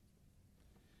us.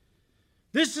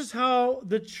 This is how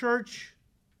the church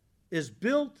is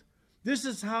built. This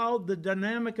is how the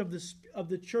dynamic of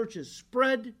the church is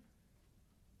spread.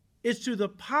 It's through the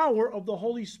power of the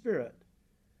Holy Spirit.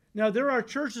 Now, there are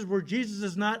churches where Jesus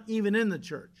is not even in the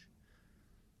church.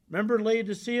 Remember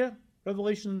Laodicea,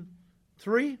 Revelation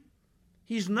 3?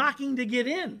 He's knocking to get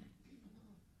in.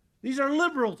 These are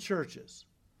liberal churches.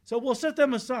 So we'll set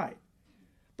them aside.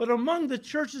 But among the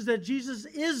churches that Jesus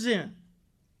is in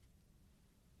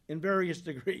various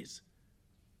degrees,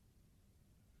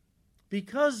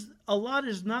 because a lot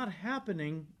is not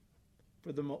happening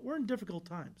for the moment, we're in difficult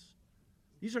times.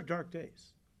 These are dark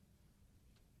days.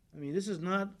 I mean, this is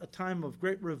not a time of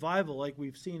great revival like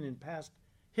we've seen in past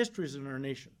histories in our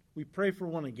nation. We pray for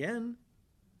one again.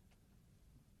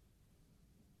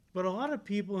 But a lot of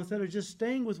people, instead of just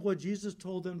staying with what Jesus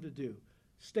told them to do,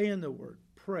 stay in the Word,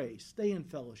 pray, stay in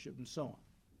fellowship, and so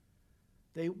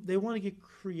on. They want to get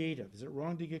creative. Is it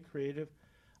wrong to get creative?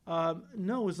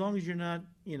 No, as long as you're not,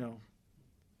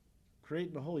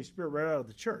 creating the Holy Spirit right out of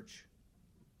the church.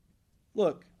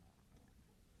 Look,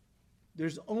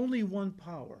 there's only one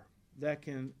power that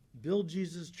can build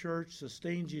Jesus' church,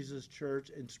 sustain Jesus' church,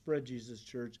 and spread Jesus'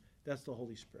 church. That's the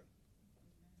Holy Spirit.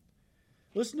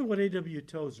 Listen to what A.W.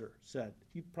 Tozer said.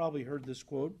 You've probably heard this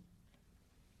quote.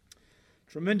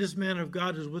 Tremendous man of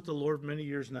God is with the Lord many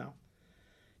years now.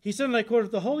 He said, and I quote,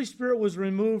 if the Holy Spirit was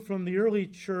removed from the early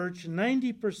church,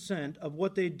 90% of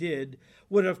what they did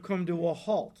would have come to a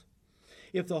halt.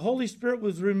 If the Holy Spirit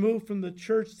was removed from the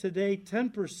church today,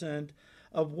 10%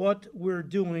 of what we're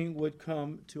doing would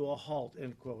come to a halt,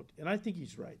 end quote. And I think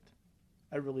he's right.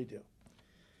 I really do.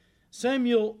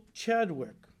 Samuel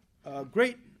Chadwick,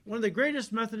 one of the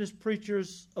greatest Methodist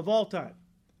preachers of all time,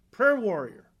 prayer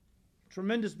warrior,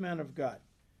 tremendous man of God.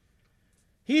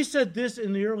 He said this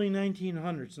in the early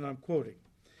 1900s, and I'm quoting,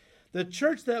 the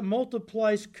church that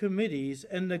multiplies committees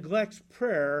and neglects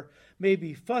prayer may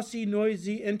be fussy,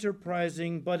 noisy,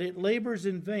 enterprising, but it labors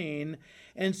in vain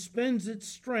and spends its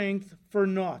strength for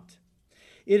naught.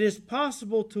 It is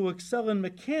possible to excel in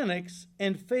mechanics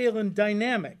and fail in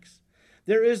dynamics.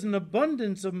 There is an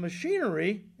abundance of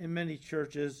machinery in many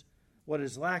churches. What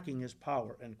is lacking is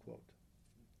power, end quote.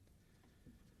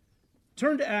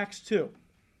 Turn to Acts 2.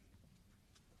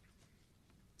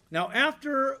 Now,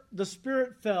 after the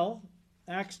Spirit fell,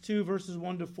 Acts 2, verses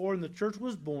 1 to 4, and the church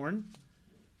was born,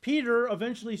 Peter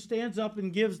eventually stands up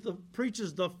and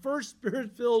preaches the first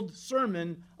Spirit-filled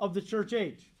sermon of the church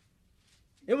age.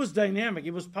 It was dynamic.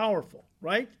 It was powerful,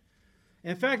 right?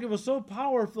 In fact, it was so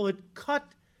powerful, it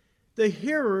cut the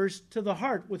hearers to the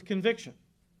heart with conviction.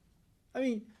 I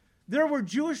mean, there were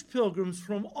Jewish pilgrims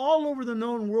from all over the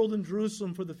known world in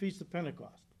Jerusalem for the Feast of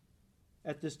Pentecost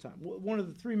at this time, one of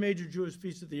the three major Jewish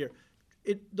feasts of the year.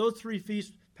 Those three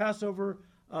feasts, Passover,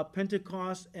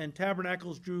 Pentecost, and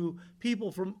Tabernacles, drew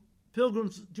people from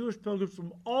Jewish pilgrims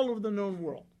from all over the known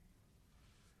world.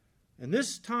 And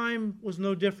this time was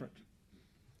no different.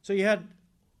 So you had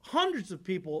hundreds of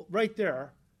people right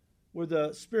there where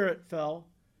the Spirit fell,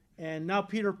 and now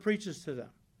Peter preaches to them.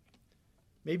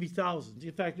 Maybe thousands.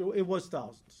 In fact, it was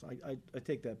thousands. I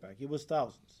take that back. It was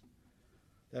thousands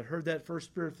that heard that first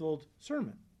Spirit-filled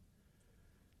sermon.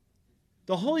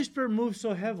 The Holy Spirit moved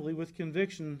so heavily with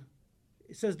conviction,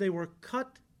 it says they were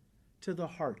cut to the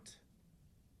heart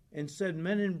and said,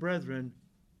 men and brethren,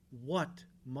 what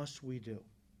must we do?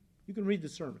 You can read the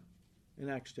sermon in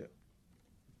Acts 2.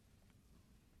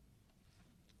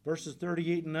 Verses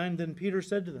 38 and 9, then Peter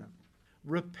said to them,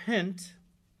 repent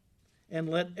and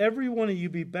let every one of you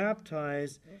be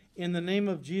baptized in the name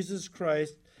of Jesus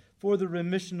Christ for the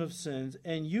remission of sins,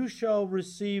 and you shall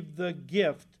receive the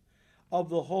gift of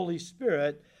the Holy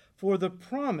Spirit, for the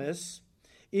promise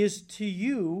is to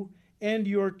you and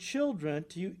your children,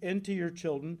 to your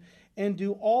children, and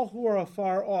to all who are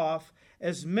afar off,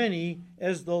 as many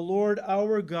as the Lord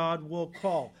our God will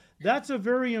call. That's a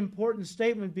very important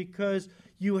statement, because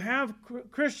you have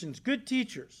Christians, good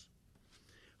teachers,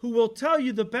 who will tell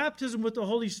you the baptism with the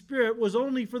Holy Spirit was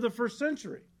only for the first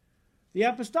century, the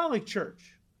apostolic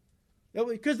church,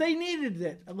 because they needed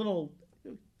it.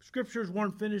 Scriptures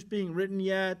weren't finished being written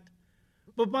yet.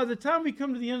 But by the time we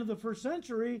come to the end of the first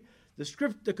century,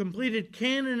 the completed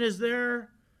canon is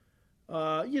there.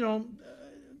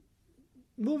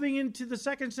 Moving into the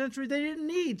second century, they didn't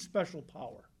need special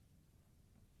power.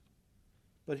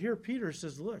 But here Peter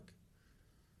says, look,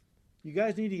 you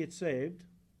guys need to get saved.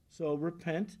 So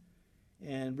repent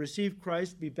and receive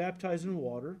Christ, be baptized in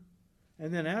water,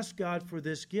 and then ask God for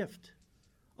this gift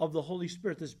of the Holy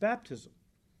Spirit, this baptism.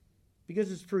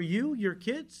 Because it's for you, your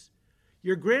kids,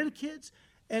 your grandkids,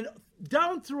 and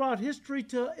down throughout history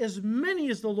to as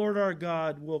many as the Lord our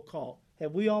God will call.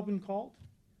 Have we all been called?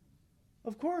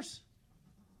 Of course.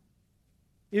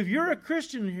 If you're a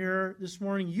Christian here this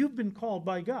morning, you've been called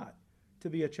by God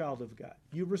to be a child of God.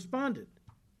 You responded.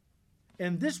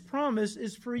 And this promise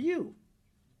is for you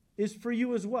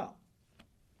as well.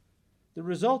 The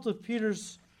result of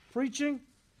Peter's preaching,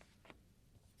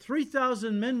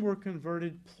 3,000 men were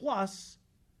converted, plus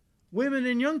women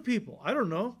and young people. I don't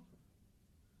know,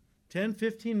 10,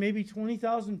 15, maybe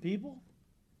 20,000 people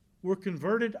were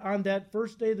converted on that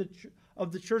first day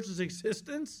of the church's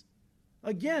existence.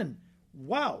 Again,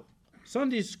 wow,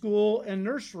 Sunday school and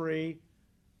nursery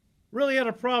really had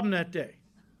a problem that day.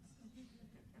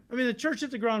 I mean, the church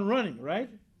hit the ground running, right?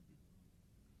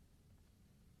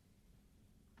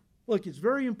 Look, it's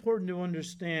very important to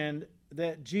understand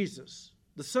that Jesus,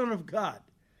 the Son of God,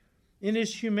 in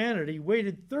his humanity,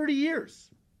 waited 30 years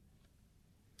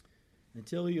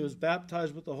until he was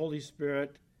baptized with the Holy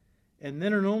Spirit, and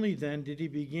then and only then did he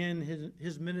begin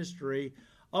his ministry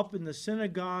up in the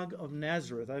synagogue of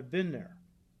Nazareth. I've been there.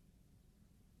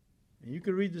 And you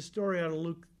can read the story out of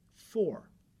Luke 4.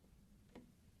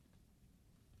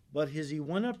 But as he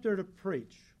went up there to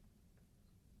preach,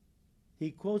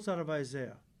 he quotes out of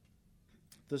Isaiah.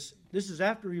 This is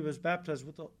after he was baptized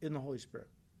in the Holy Spirit.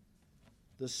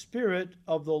 The Spirit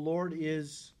of the Lord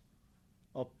is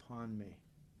upon me,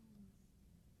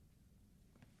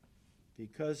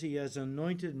 because he has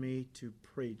anointed me to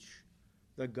preach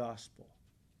the gospel.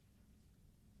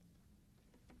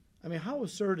 I mean, how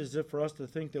absurd is it for us to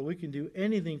think that we can do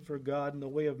anything for God in the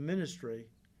way of ministry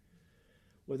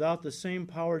without the same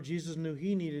power Jesus knew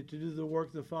he needed to do the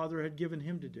work the Father had given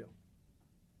him to do?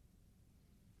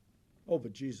 Oh,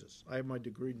 but Jesus, I have my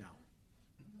degree now.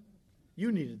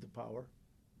 You needed the power.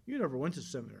 You never went to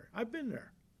seminary. I've been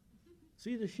there.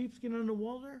 See the sheepskin on the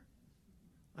wall there?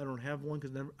 I don't have one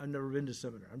because I've never been to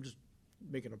seminary. I'm just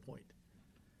making a point.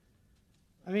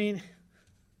 I mean,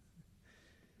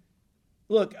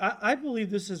 look, I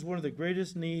believe this is one of the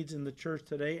greatest needs in the church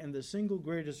today, and the single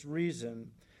greatest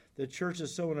reason the church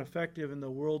is so ineffective in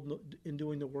the world in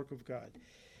doing the work of God.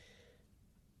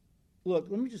 Look,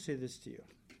 let me just say this to you.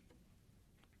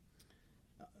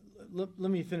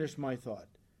 Let me finish my thought.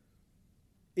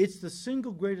 It's the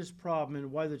single greatest problem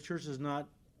in why the church is not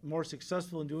more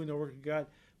successful in doing the work of God,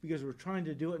 because we're trying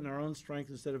to do it in our own strength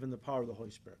instead of in the power of the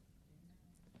Holy Spirit.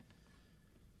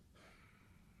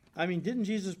 I mean, didn't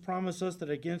Jesus promise us that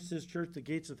against his church the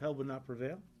gates of hell would not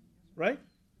prevail? Right?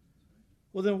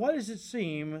 Well, then why does it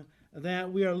seem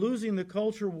that we are losing the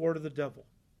culture war to the devil?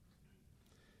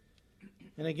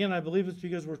 And again, I believe it's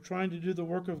because we're trying to do the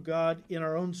work of God in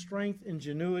our own strength,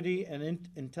 ingenuity, and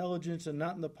intelligence, and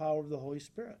not in the power of the Holy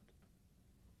Spirit.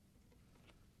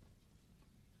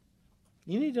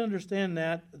 You need to understand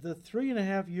that the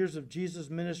 3.5 years of Jesus'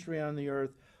 ministry on the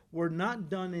earth were not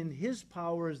done in his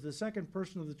power as the second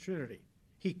person of the Trinity.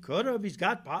 He could have.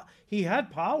 He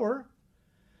had power.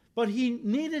 But he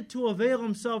needed to avail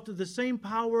himself to the same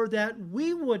power that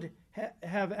we would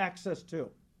have access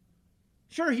to.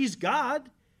 Sure, he's God.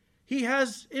 He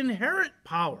has inherent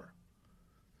power.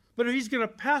 But if he's going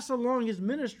to pass along his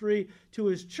ministry to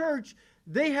his church,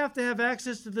 they have to have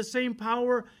access to the same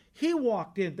power he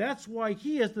walked in. That's why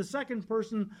he, as the second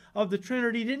person of the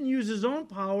Trinity, didn't use his own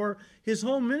power. His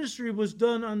whole ministry was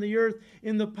done on the earth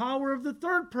in the power of the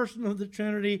third person of the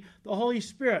Trinity, the Holy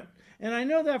Spirit. And I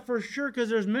know that for sure because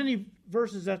there's many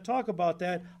verses that talk about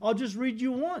that. I'll just read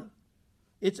you one.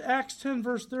 It's Acts 10,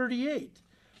 verse 38.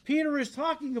 Peter is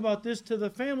talking about this to the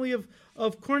family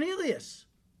of Cornelius.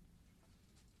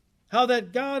 How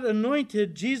that God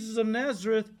anointed Jesus of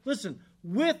Nazareth, listen,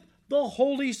 with the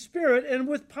Holy Spirit and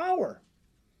with power,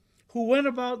 who went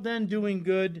about then doing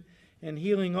good and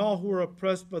healing all who were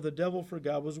oppressed by the devil, for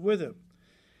God was with him.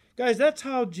 Guys, that's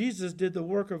how Jesus did the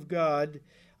work of God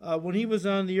when he was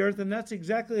on the earth, and that's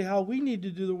exactly how we need to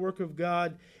do the work of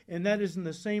God, and that is in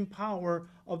the same power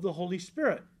of the Holy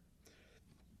Spirit.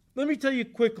 Let me tell you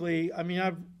quickly, I'm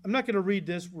not going to read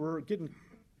this. We're getting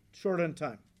short on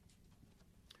time.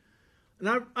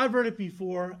 And I've read it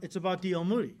before. It's about D.L.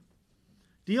 Moody.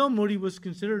 D.L. Moody was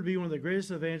considered to be one of the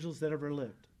greatest evangelists that ever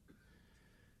lived.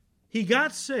 He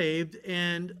got saved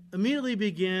and immediately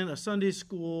began a Sunday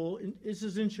school. This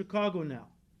is in Chicago now.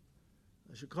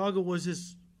 Chicago was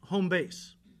his home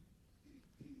base.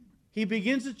 He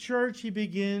begins a church. He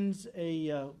begins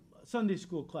a Sunday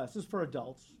school class. This is for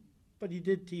adults, but he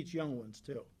did teach young ones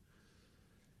too.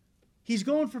 He's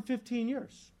going for 15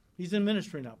 years. He's in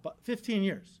ministry now, but 15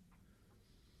 years.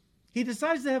 He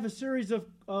decides to have a series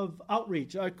of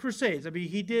outreach, crusades. I mean,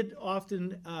 he did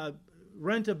often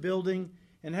rent a building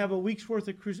and have a week's worth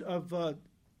of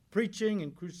preaching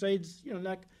and crusades,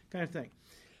 that kind of thing.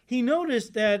 He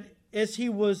noticed that as he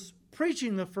was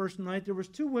preaching the first night, there was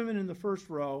 2 women in the first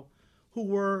row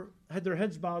who had their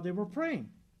heads bowed. They were praying.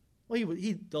 Well,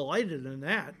 he delighted in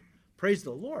that. Praise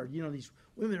the Lord. These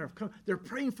women they're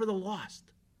praying for the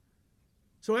lost.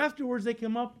 So afterwards, they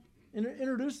come up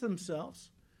introduced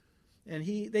themselves. And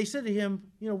they said to him,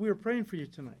 we were praying for you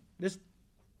tonight. This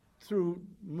threw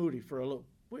Moody for a loop.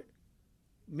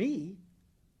 Me?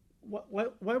 Why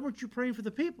weren't you praying for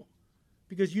the people?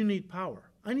 Because you need power.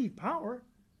 I need power?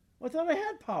 Well, I thought I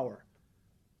had power.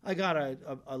 I got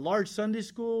a large Sunday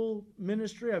school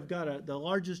ministry. I've got the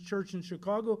largest church in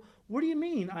Chicago. What do you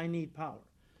mean I need power?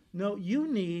 No, you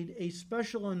need a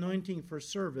special anointing for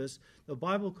service. The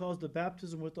Bible calls the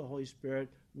baptism with the Holy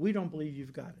Spirit. We don't believe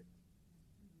you've got it.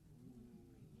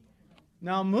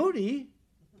 Now, Moody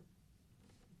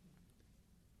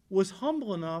was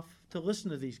humble enough to listen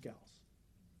to these gals.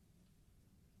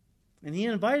 And he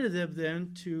invited them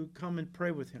then to come and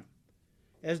pray with him.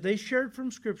 As they shared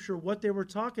from Scripture what they were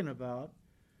talking about,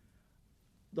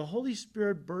 the Holy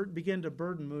Spirit began to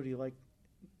burden Moody like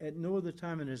at no other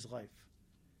time in his life.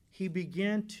 He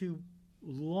began to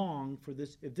long for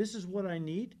this. If this is what I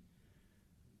need,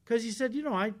 because he said,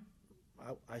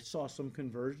 I saw some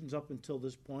conversions up until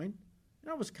this point,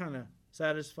 and I was kind of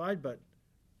satisfied, but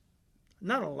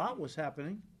not a lot was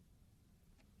happening.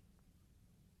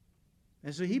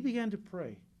 And so he began to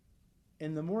pray.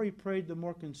 And the more he prayed, the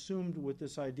more consumed with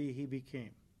this idea he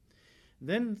became.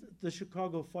 Then the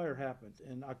Chicago fire happened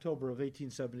in October of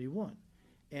 1871.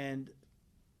 And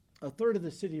a third of the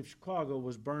city of Chicago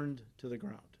was burned to the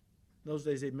ground. In those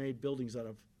days, they made buildings out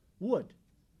of wood.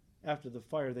 After the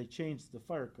fire, they changed the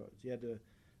fire codes. You had to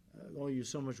only use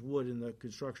so much wood in the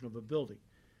construction of a building.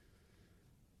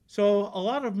 So a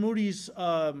lot of Moody's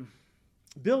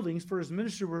buildings for his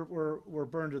ministry were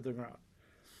burned to the ground.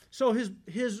 So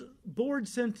his board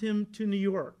sent him to New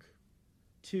York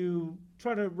to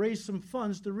try to raise some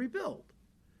funds to rebuild.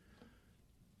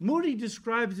 Moody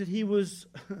describes that he was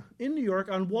in New York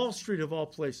on Wall Street of all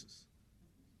places.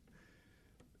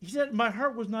 He said, my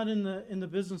heart was not in the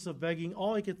business of begging.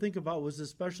 All I could think about was the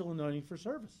special anointing for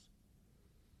service.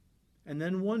 And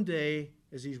then one day,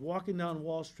 as he's walking down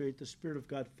Wall Street, the Spirit of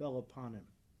God fell upon him.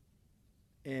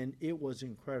 And it was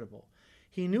incredible.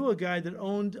 He knew a guy that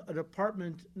owned an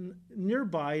apartment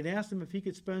nearby and asked him if he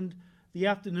could spend the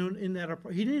afternoon in that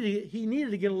apartment. He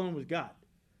needed to get alone with God.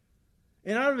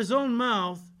 And out of his own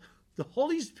mouth, the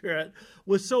Holy Spirit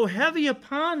was so heavy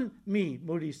upon me,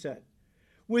 Moody said.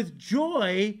 With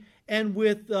joy and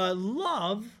with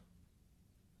love,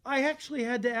 I actually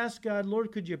had to ask God,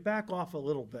 Lord, could you back off a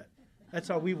little bit? That's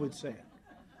how we would say it.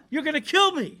 You're going to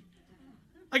kill me.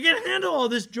 I can't handle all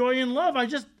this joy and love.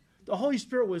 The Holy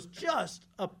Spirit was just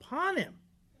upon him.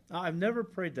 Now, I've never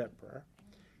prayed that prayer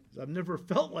because I've never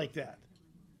felt like that.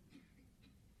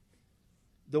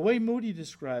 The way Moody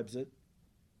describes it,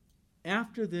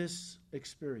 after this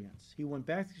experience, he went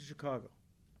back to Chicago,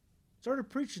 started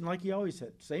preaching like he always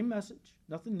had. Same message,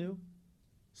 nothing new,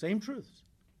 same truths.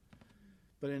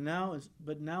 But now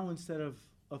instead of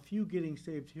a few getting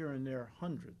saved here and there,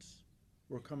 hundreds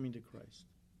were coming to Christ.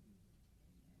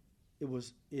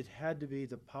 It had to be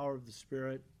the power of the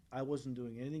Spirit. I wasn't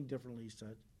doing anything differently, he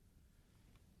said.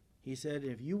 He said,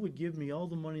 if you would give me all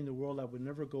the money in the world, I would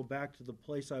never go back to the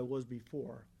place I was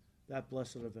before that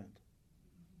blessed event.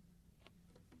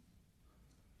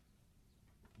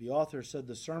 The author said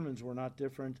the sermons were not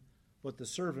different, but the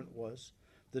servant was.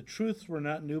 The truths were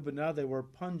not new, but now they were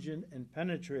pungent and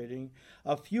penetrating.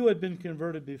 A few had been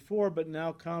converted before, but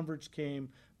now converts came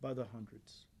by the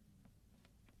hundreds.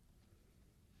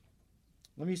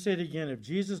 Let me say it again. If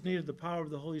Jesus needed the power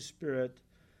of the Holy Spirit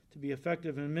to be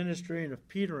effective in ministry, and if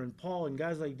Peter and Paul and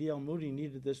guys like D.L. Moody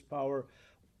needed this power,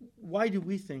 why do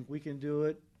we think we can do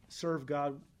it, serve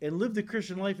God, and live the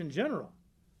Christian life in general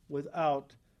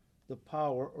without the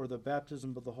power or the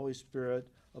baptism of the Holy Spirit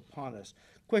upon us?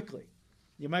 Quickly,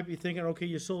 you might be thinking, okay,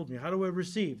 you sold me. How do I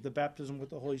receive the baptism with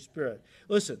the Holy Spirit?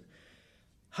 Listen,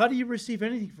 how do you receive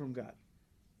anything from God?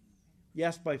 You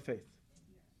ask by faith.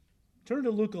 Turn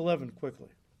to Luke 11 quickly.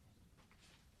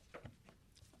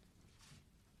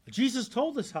 Jesus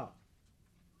told us how.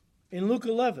 In Luke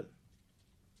 11,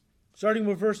 starting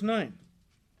with verse 9.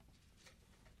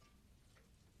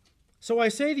 So I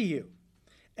say to you,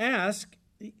 ask,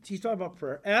 he's talking about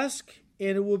prayer, ask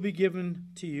and it will be given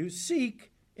to you.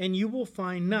 Seek and you will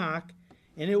find. Knock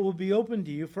and it will be opened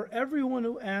to you. For everyone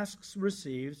who asks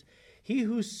receives. He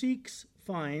who seeks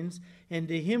finds. And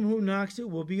to him who knocks it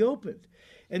will be opened.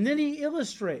 And then he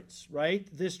illustrates, right,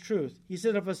 this truth. He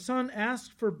said, if a son asks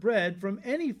for bread from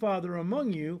any father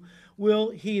among you,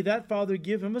 will that father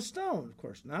give him a stone? Of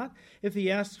course not. If he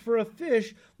asks for a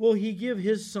fish, will he give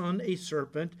his son a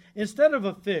serpent instead of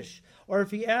a fish? Or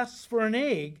if he asks for an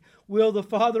egg, will the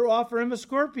father offer him a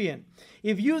scorpion?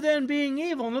 If you then being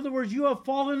evil, in other words, you have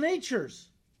fallen natures.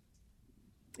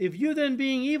 If you then,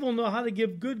 being evil, know how to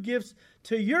give good gifts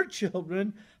to your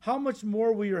children, how much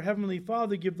more will your heavenly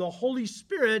Father give the Holy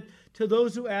Spirit to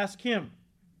those who ask him?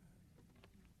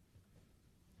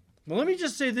 Well, let me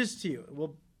just say this to you.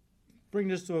 We'll bring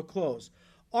this to a close.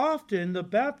 Often, the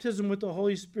baptism with the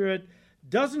Holy Spirit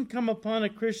doesn't come upon a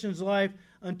Christian's life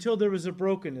until there is a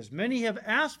brokenness. Many have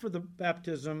asked for the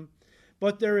baptism,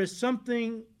 but there is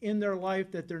something in their life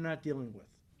that they're not dealing with,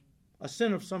 a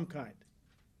sin of some kind.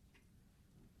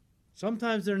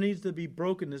 Sometimes there needs to be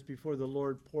brokenness before the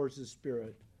Lord pours his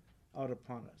Spirit out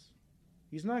upon us.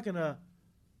 He's not going to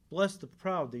bless the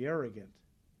proud, the arrogant,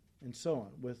 and so on,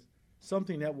 with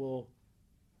something that will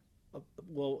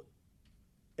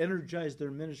energize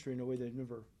their ministry in a way they've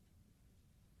never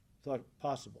thought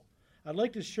possible. I'd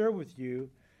like to share with you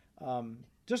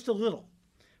just a little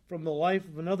from the life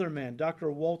of another man, Dr.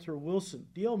 Walter Wilson.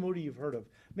 D.L. Moody you've heard of.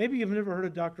 Maybe you've never heard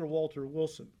of Dr. Walter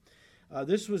Wilson.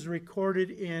 This was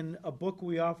recorded in a book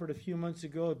we offered a few months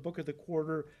ago, a book of the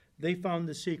quarter, They Found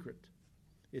the Secret.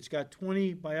 It's got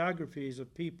 20 biographies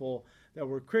of people that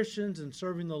were Christians and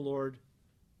serving the Lord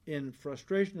in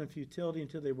frustration and futility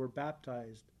until they were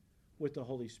baptized with the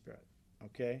Holy Spirit.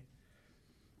 Okay?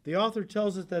 The author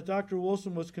tells us that Dr.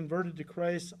 Wilson was converted to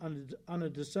Christ on a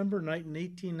December night in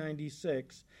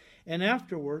 1896, and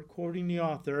afterward, quoting the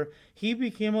author, he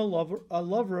became a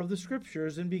lover of the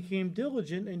Scriptures and became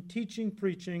diligent in teaching,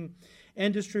 preaching,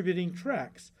 and distributing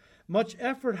tracts. Much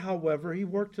effort, however, he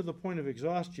worked to the point of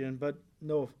exhaustion, but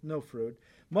no fruit.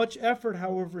 Much effort,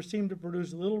 however, seemed to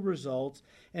produce little results,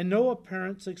 and no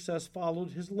apparent success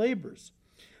followed his labors.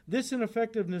 This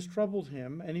ineffectiveness troubled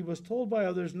him, and he was told by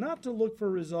others not to look for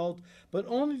a result, but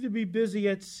only to be busy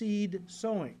at seed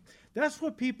sowing. That's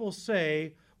what people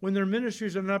say when their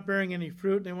ministries are not bearing any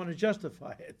fruit and they want to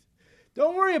justify it.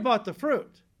 Don't worry about the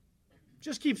fruit.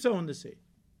 Just keep sowing the seed.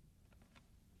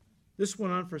 This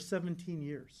went on for 17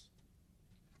 years,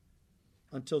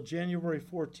 until January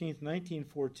 14th,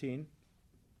 1914,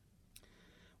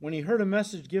 when he heard a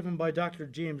message given by Dr.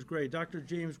 James Gray. Dr.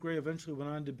 James Gray eventually went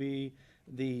on to be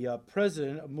the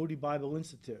president of Moody Bible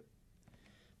Institute.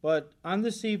 But on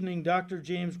this evening, Dr.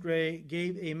 James Gray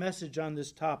gave a message on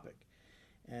this topic,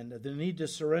 and the need to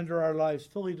surrender our lives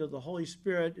fully to the Holy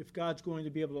Spirit if God's going to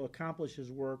be able to accomplish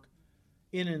his work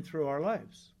in and through our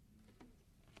lives.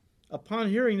 Upon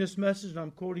hearing this message, and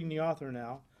I'm quoting the author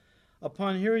now,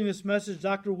 upon hearing this message,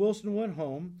 Dr. Wilson went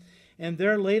home, and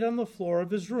there laid on the floor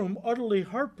of his room, utterly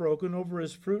heartbroken over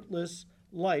his fruitless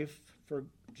life for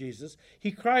Jesus,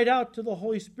 he cried out to the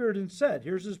Holy Spirit and said,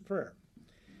 here's his prayer,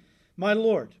 "My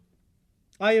Lord,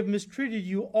 I have mistreated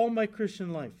you all my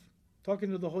Christian life."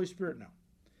 Talking to the Holy Spirit now.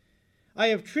 "I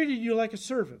have treated you like a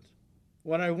servant.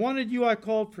 When I wanted you, I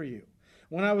called for you.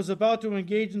 When I was about to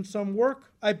engage in some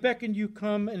work, I beckoned you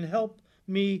come and help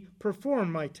me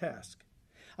perform my task.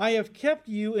 I have kept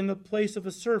you in the place of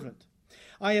a servant.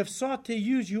 I have sought to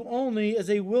use you only as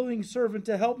a willing servant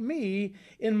to help me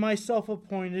in my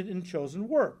self-appointed and chosen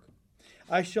work.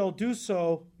 I shall do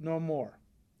so no more.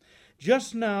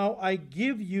 Just now I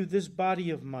give you this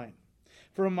body of mine.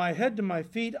 From my head to my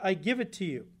feet, I give it to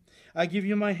you. I give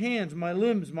you my hands, my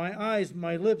limbs, my eyes,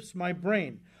 my lips, my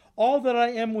brain. All that I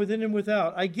am within and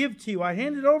without, I give to you. I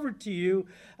hand it over to you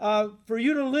for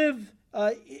you to live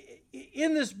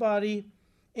in this body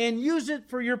and use it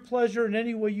for your pleasure in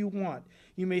any way you want.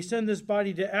 You may send this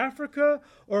body to Africa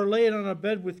or lay it on a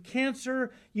bed with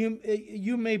cancer.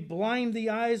 You may blind the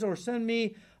eyes or send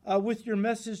me with your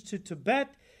message to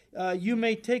Tibet. You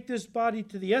may take this body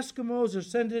to the Eskimos or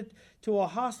send it to a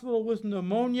hospital with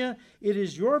pneumonia. It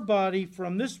is your body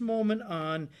from this moment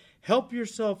on. Help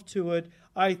yourself to it.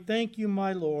 I thank you,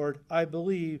 my Lord. I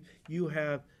believe you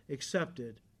have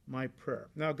accepted my prayer."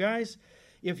 Now, guys,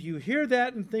 if you hear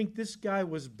that and think this guy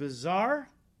was bizarre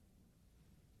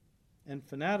and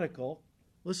fanatical,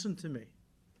 listen to me.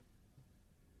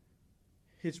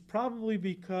 It's probably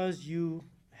because you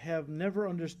have never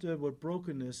understood what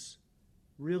brokenness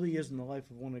really is in the life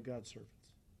of one of God's servants.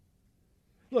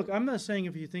 Look, I'm not saying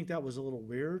if you think that was a little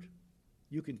weird,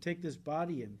 you can take this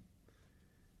body and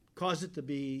cause it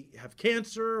to have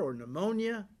cancer or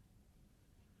pneumonia.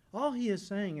 All he is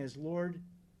saying is, Lord,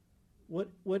 what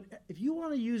if you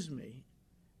want to use me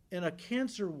in a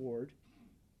cancer ward,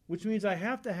 which means I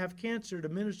have to have cancer to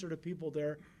minister to people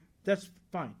there, that's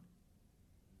fine.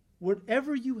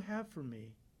 Whatever you have for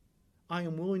me, I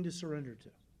am willing to surrender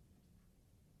to.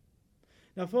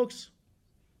 Now, folks,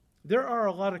 there are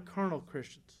a lot of carnal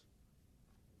Christians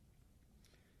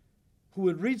who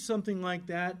would read something like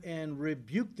that and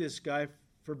rebuke this guy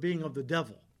for being of the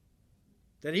devil,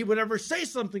 that he would ever say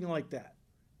something like that.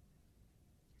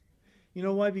 You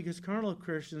know why? Because carnal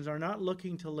Christians are not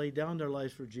looking to lay down their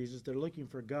lives for Jesus. They're looking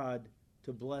for God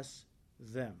to bless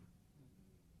them.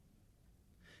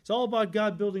 It's all about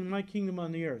God building my kingdom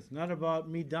on the earth, not about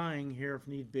me dying here if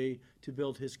need be to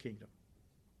build his kingdom.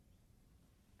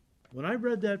 When I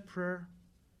read that prayer,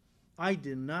 I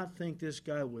did not think this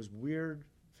guy was weird,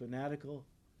 fanatical.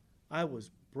 I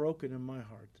was broken in my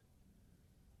heart.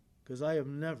 Because I have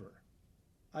never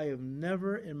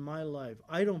in my life,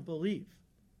 I don't believe,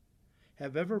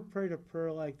 have ever prayed a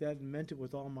prayer like that and meant it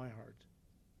with all my heart.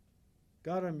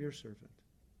 God, I'm your servant.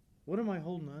 What am I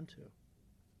holding on to?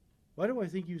 Why do I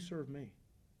think you serve me?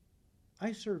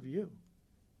 I serve you.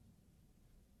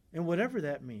 And whatever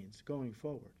that means going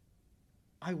forward,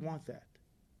 I want that.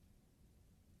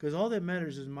 Because all that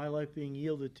matters is my life being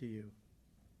yielded to you,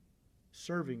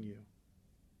 serving you,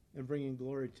 and bringing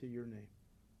glory to your name.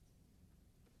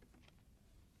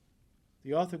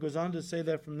 The author goes on to say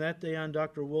that from that day on,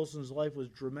 Dr. Wilson's life was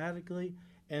dramatically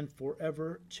and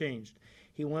forever changed.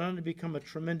 He went on to become a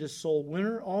tremendous soul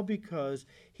winner, all because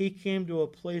he came to a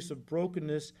place of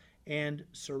brokenness and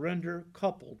surrender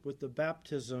coupled with the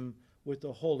baptism with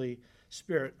the Holy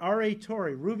Spirit. R.A.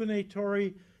 Torrey, Reuben A.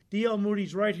 Torrey, D.L.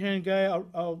 Moody's right-hand guy,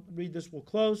 I'll read this, we'll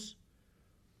close.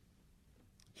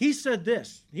 He said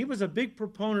this. He was a big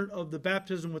proponent of the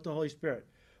baptism with the Holy Spirit.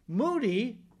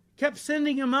 Moody kept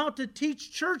sending him out to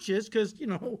teach churches because,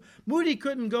 Moody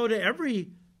couldn't go to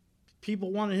every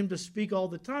people wanted him to speak all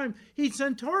the time. He'd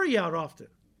send Torrey out often.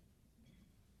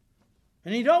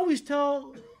 And he'd always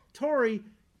tell Torrey,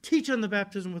 teach on the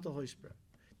baptism with the Holy Spirit.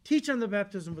 Teach on the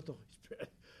baptism with the Holy Spirit.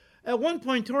 At one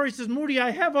point, Torrey says, Moody, I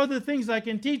have other things I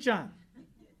can teach on.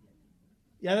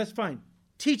 Yeah, that's fine.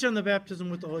 Teach on the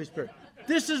baptism with the Holy Spirit.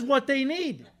 This is what they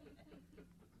need.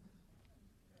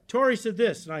 Torrey said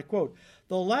this, and I quote,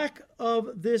 the lack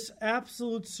of this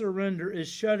absolute surrender is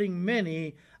shutting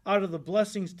many out of the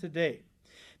blessings today.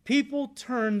 People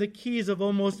turn the keys of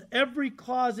almost every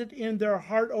closet in their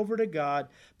heart over to God,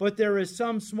 but there is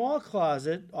some small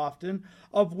closet, often,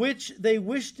 of which they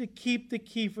wish to keep the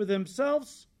key for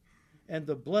themselves, and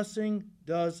the blessing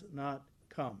does not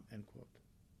come, end quote.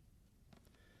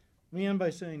 Let me end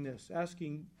by saying this,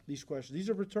 asking these questions. These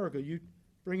are rhetorical. You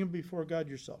bring them before God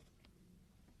yourself.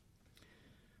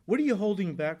 What are you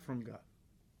holding back from God,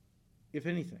 if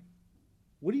anything?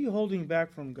 What are you holding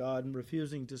back from God and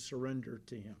refusing to surrender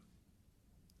to him?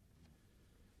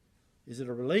 Is it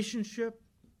a relationship?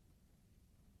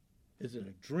 Is it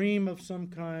a dream of some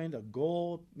kind, a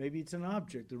goal? Maybe it's an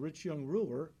object. The rich young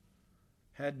ruler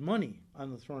had money on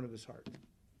the throne of his heart.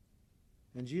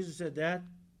 And Jesus said that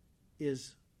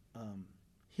is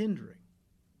hindering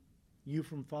you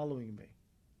from following me.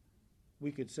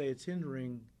 We could say it's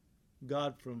hindering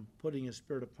God from putting his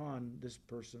Spirit upon this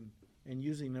person and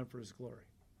using them for his glory.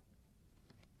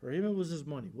 For him, it was his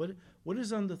money. What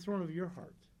is on the throne of your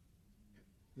heart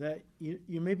that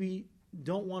you maybe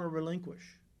don't want to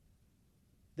relinquish,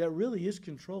 that really is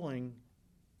controlling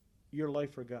your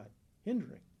life for God,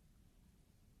 hindering?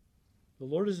 The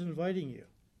Lord is inviting you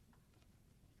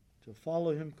to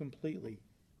follow him completely.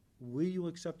 Will you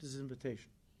accept his invitation?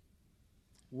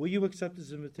 Will you accept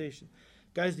his invitation?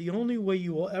 Guys, the only way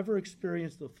you will ever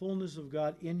experience the fullness of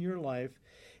God in your life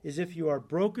is if you are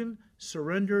broken,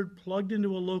 surrendered, plugged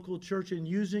into a local church, and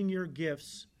using your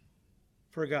gifts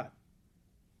for God.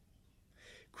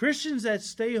 Christians that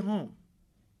stay home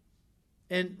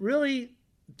and really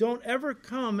don't ever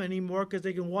come anymore because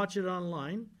they can watch it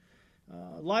online.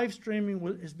 Live streaming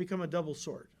has become a double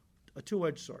sword, a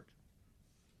two-edged sword.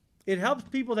 It helps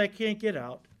people that can't get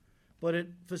out, but it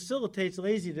facilitates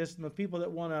laziness in the people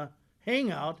that want to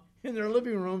hang out in their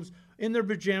living rooms, in their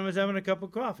pajamas, having a cup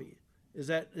of coffee. Is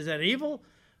that evil?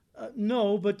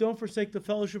 No, but don't forsake the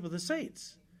fellowship of the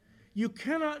saints. You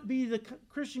cannot be the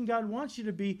Christian God wants you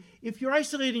to be if you're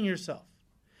isolating yourself.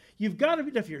 You've got to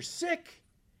be, if you're sick,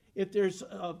 if there's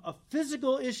a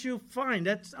physical issue, fine.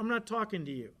 I'm not talking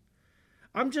to you.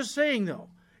 I'm just saying, though,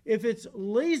 if it's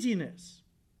laziness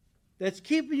that's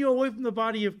keeping you away from the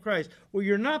body of Christ, where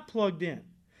you're not plugged in,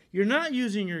 you're not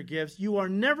using your gifts, you are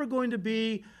never going to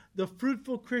be the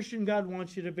fruitful Christian God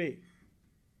wants you to be.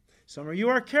 Some of you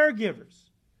are caregivers.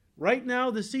 Right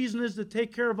now, the season is to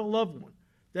take care of a loved one.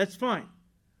 That's fine.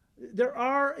 There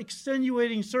are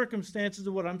extenuating circumstances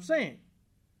to what I'm saying.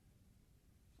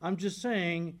 I'm just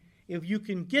saying, if you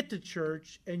can get to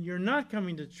church and you're not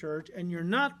coming to church and you're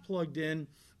not plugged in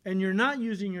and you're not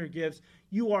using your gifts,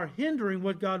 you are hindering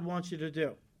what God wants you to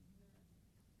do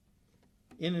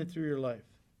in and through your life.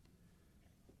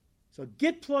 So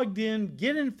get plugged in,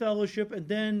 get in fellowship, and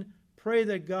then pray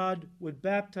that God would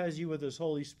baptize you with his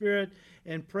Holy Spirit,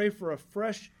 and pray for a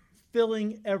fresh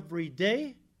filling every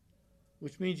day,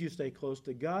 which means you stay close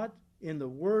to God, in the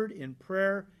Word, in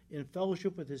prayer, in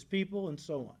fellowship with His people, and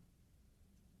so on.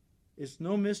 It's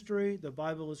no mystery. The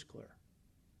Bible is clear.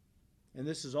 And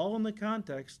this is all in the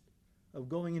context of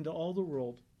going into all the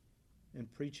world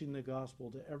and preaching the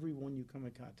gospel to everyone you come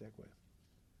in contact with.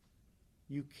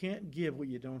 You can't give what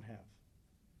you don't have.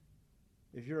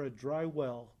 If you're a dry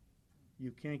well,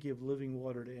 you can't give living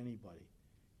water to anybody.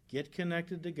 Get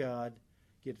connected to God,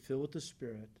 get filled with the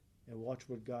Spirit, and watch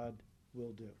what God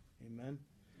will do. Amen.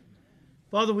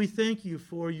 Father, we thank you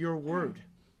for your word.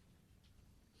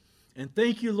 And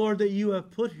thank you, Lord, that you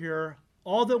have put here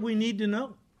all that we need to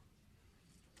know.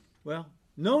 Well,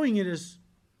 knowing it is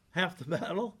half the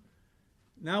battle.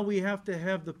 Now we have to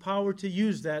have the power to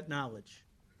use that knowledge.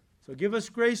 So give us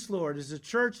grace, Lord, as a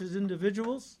church, as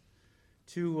individuals,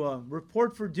 to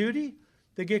report for duty,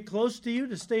 to get close to you,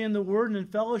 to stay in the Word and in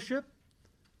fellowship.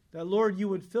 That, Lord, you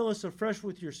would fill us afresh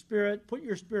with your Spirit, put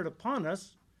your Spirit upon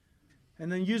us,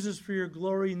 and then use us for your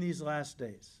glory in these last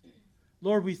days.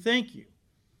 Lord, we thank you.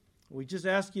 We just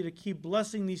ask you to keep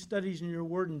blessing these studies in your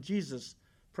Word in Jesus'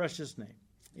 precious name.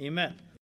 Amen.